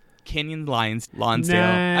trade Kenyon Lonsdale.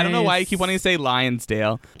 Nice. I don't know why I keep wanting to say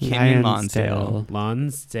Lionsdale. Kenyon Lonsdale.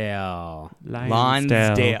 Lonsdale.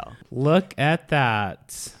 Lonsdale. Look at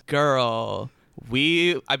that. Girl,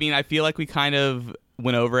 I feel like we kind of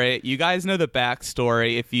went over it. You guys know the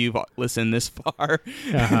backstory if you've listened this far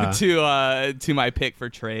to my pick for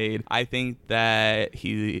trade. I think that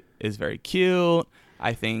he is very cute.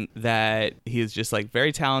 I think that he is just like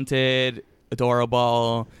very talented,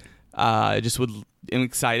 adorable. I'm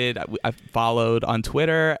excited. I followed on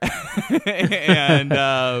Twitter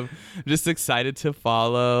and just excited to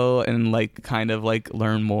follow and like kind of like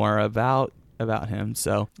learn more about about him.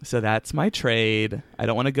 So that's my trade. I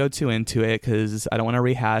don't want to go too into it because I don't want to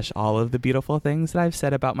rehash all of the beautiful things that I've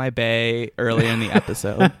said about my bae earlier in the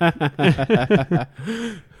episode.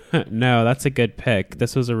 No, that's a good pick.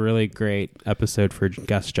 This was a really great episode for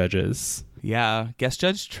guest judges. Yeah, guest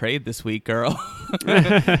judge trade this week, girl.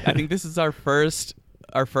 I think this is our first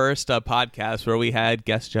podcast where we had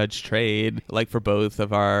guest judge trade, like for both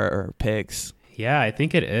of our picks. Yeah, I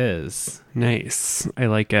think it is. Nice. I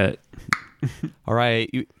like it. All right,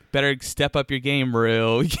 you better step up your game,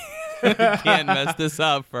 Rue. You can't mess this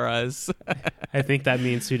up for us. I think that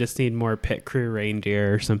means we just need more pit crew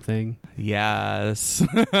reindeer or something. Yes.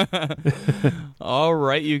 All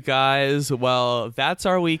right, you guys. Well, that's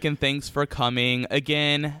our week, and thanks for coming.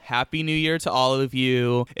 Again, Happy New Year to all of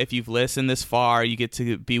you. If you've listened this far, you get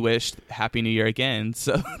to be wished Happy New Year again.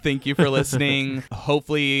 So thank you for listening.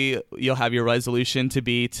 Hopefully, you'll have your resolution to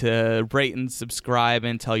be to rate and subscribe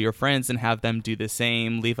and tell your friends and have them do the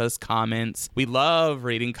same. Leave us comments. We love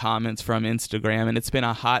reading comments from Instagram, and it's been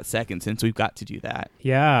a hot second since we've got to do that.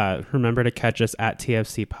 Yeah, remember to catch us at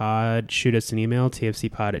TFC Pod. Shoot us an email,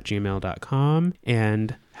 tfcpod@gmail.com.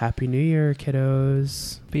 And Happy New Year,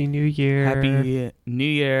 kiddos. Happy New Year. Happy New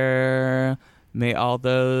Year. May all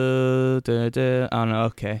the... I don't know,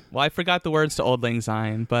 okay. Well, I forgot the words to Old Lang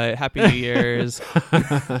Syne, but Happy New Year's.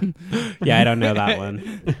 Yeah, I don't know that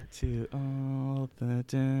one. To all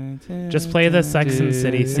the... Just play the Sex and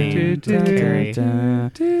City scene, Carrie.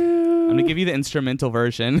 I'm going to give you the instrumental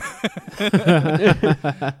version.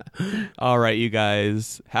 All right, you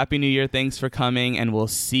guys. Happy New Year. Thanks for coming, and we'll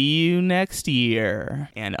see you next year.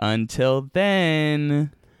 And until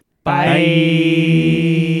then, bye.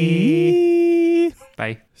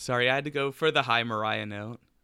 Bye. Sorry, I had to go for the high Mariah note.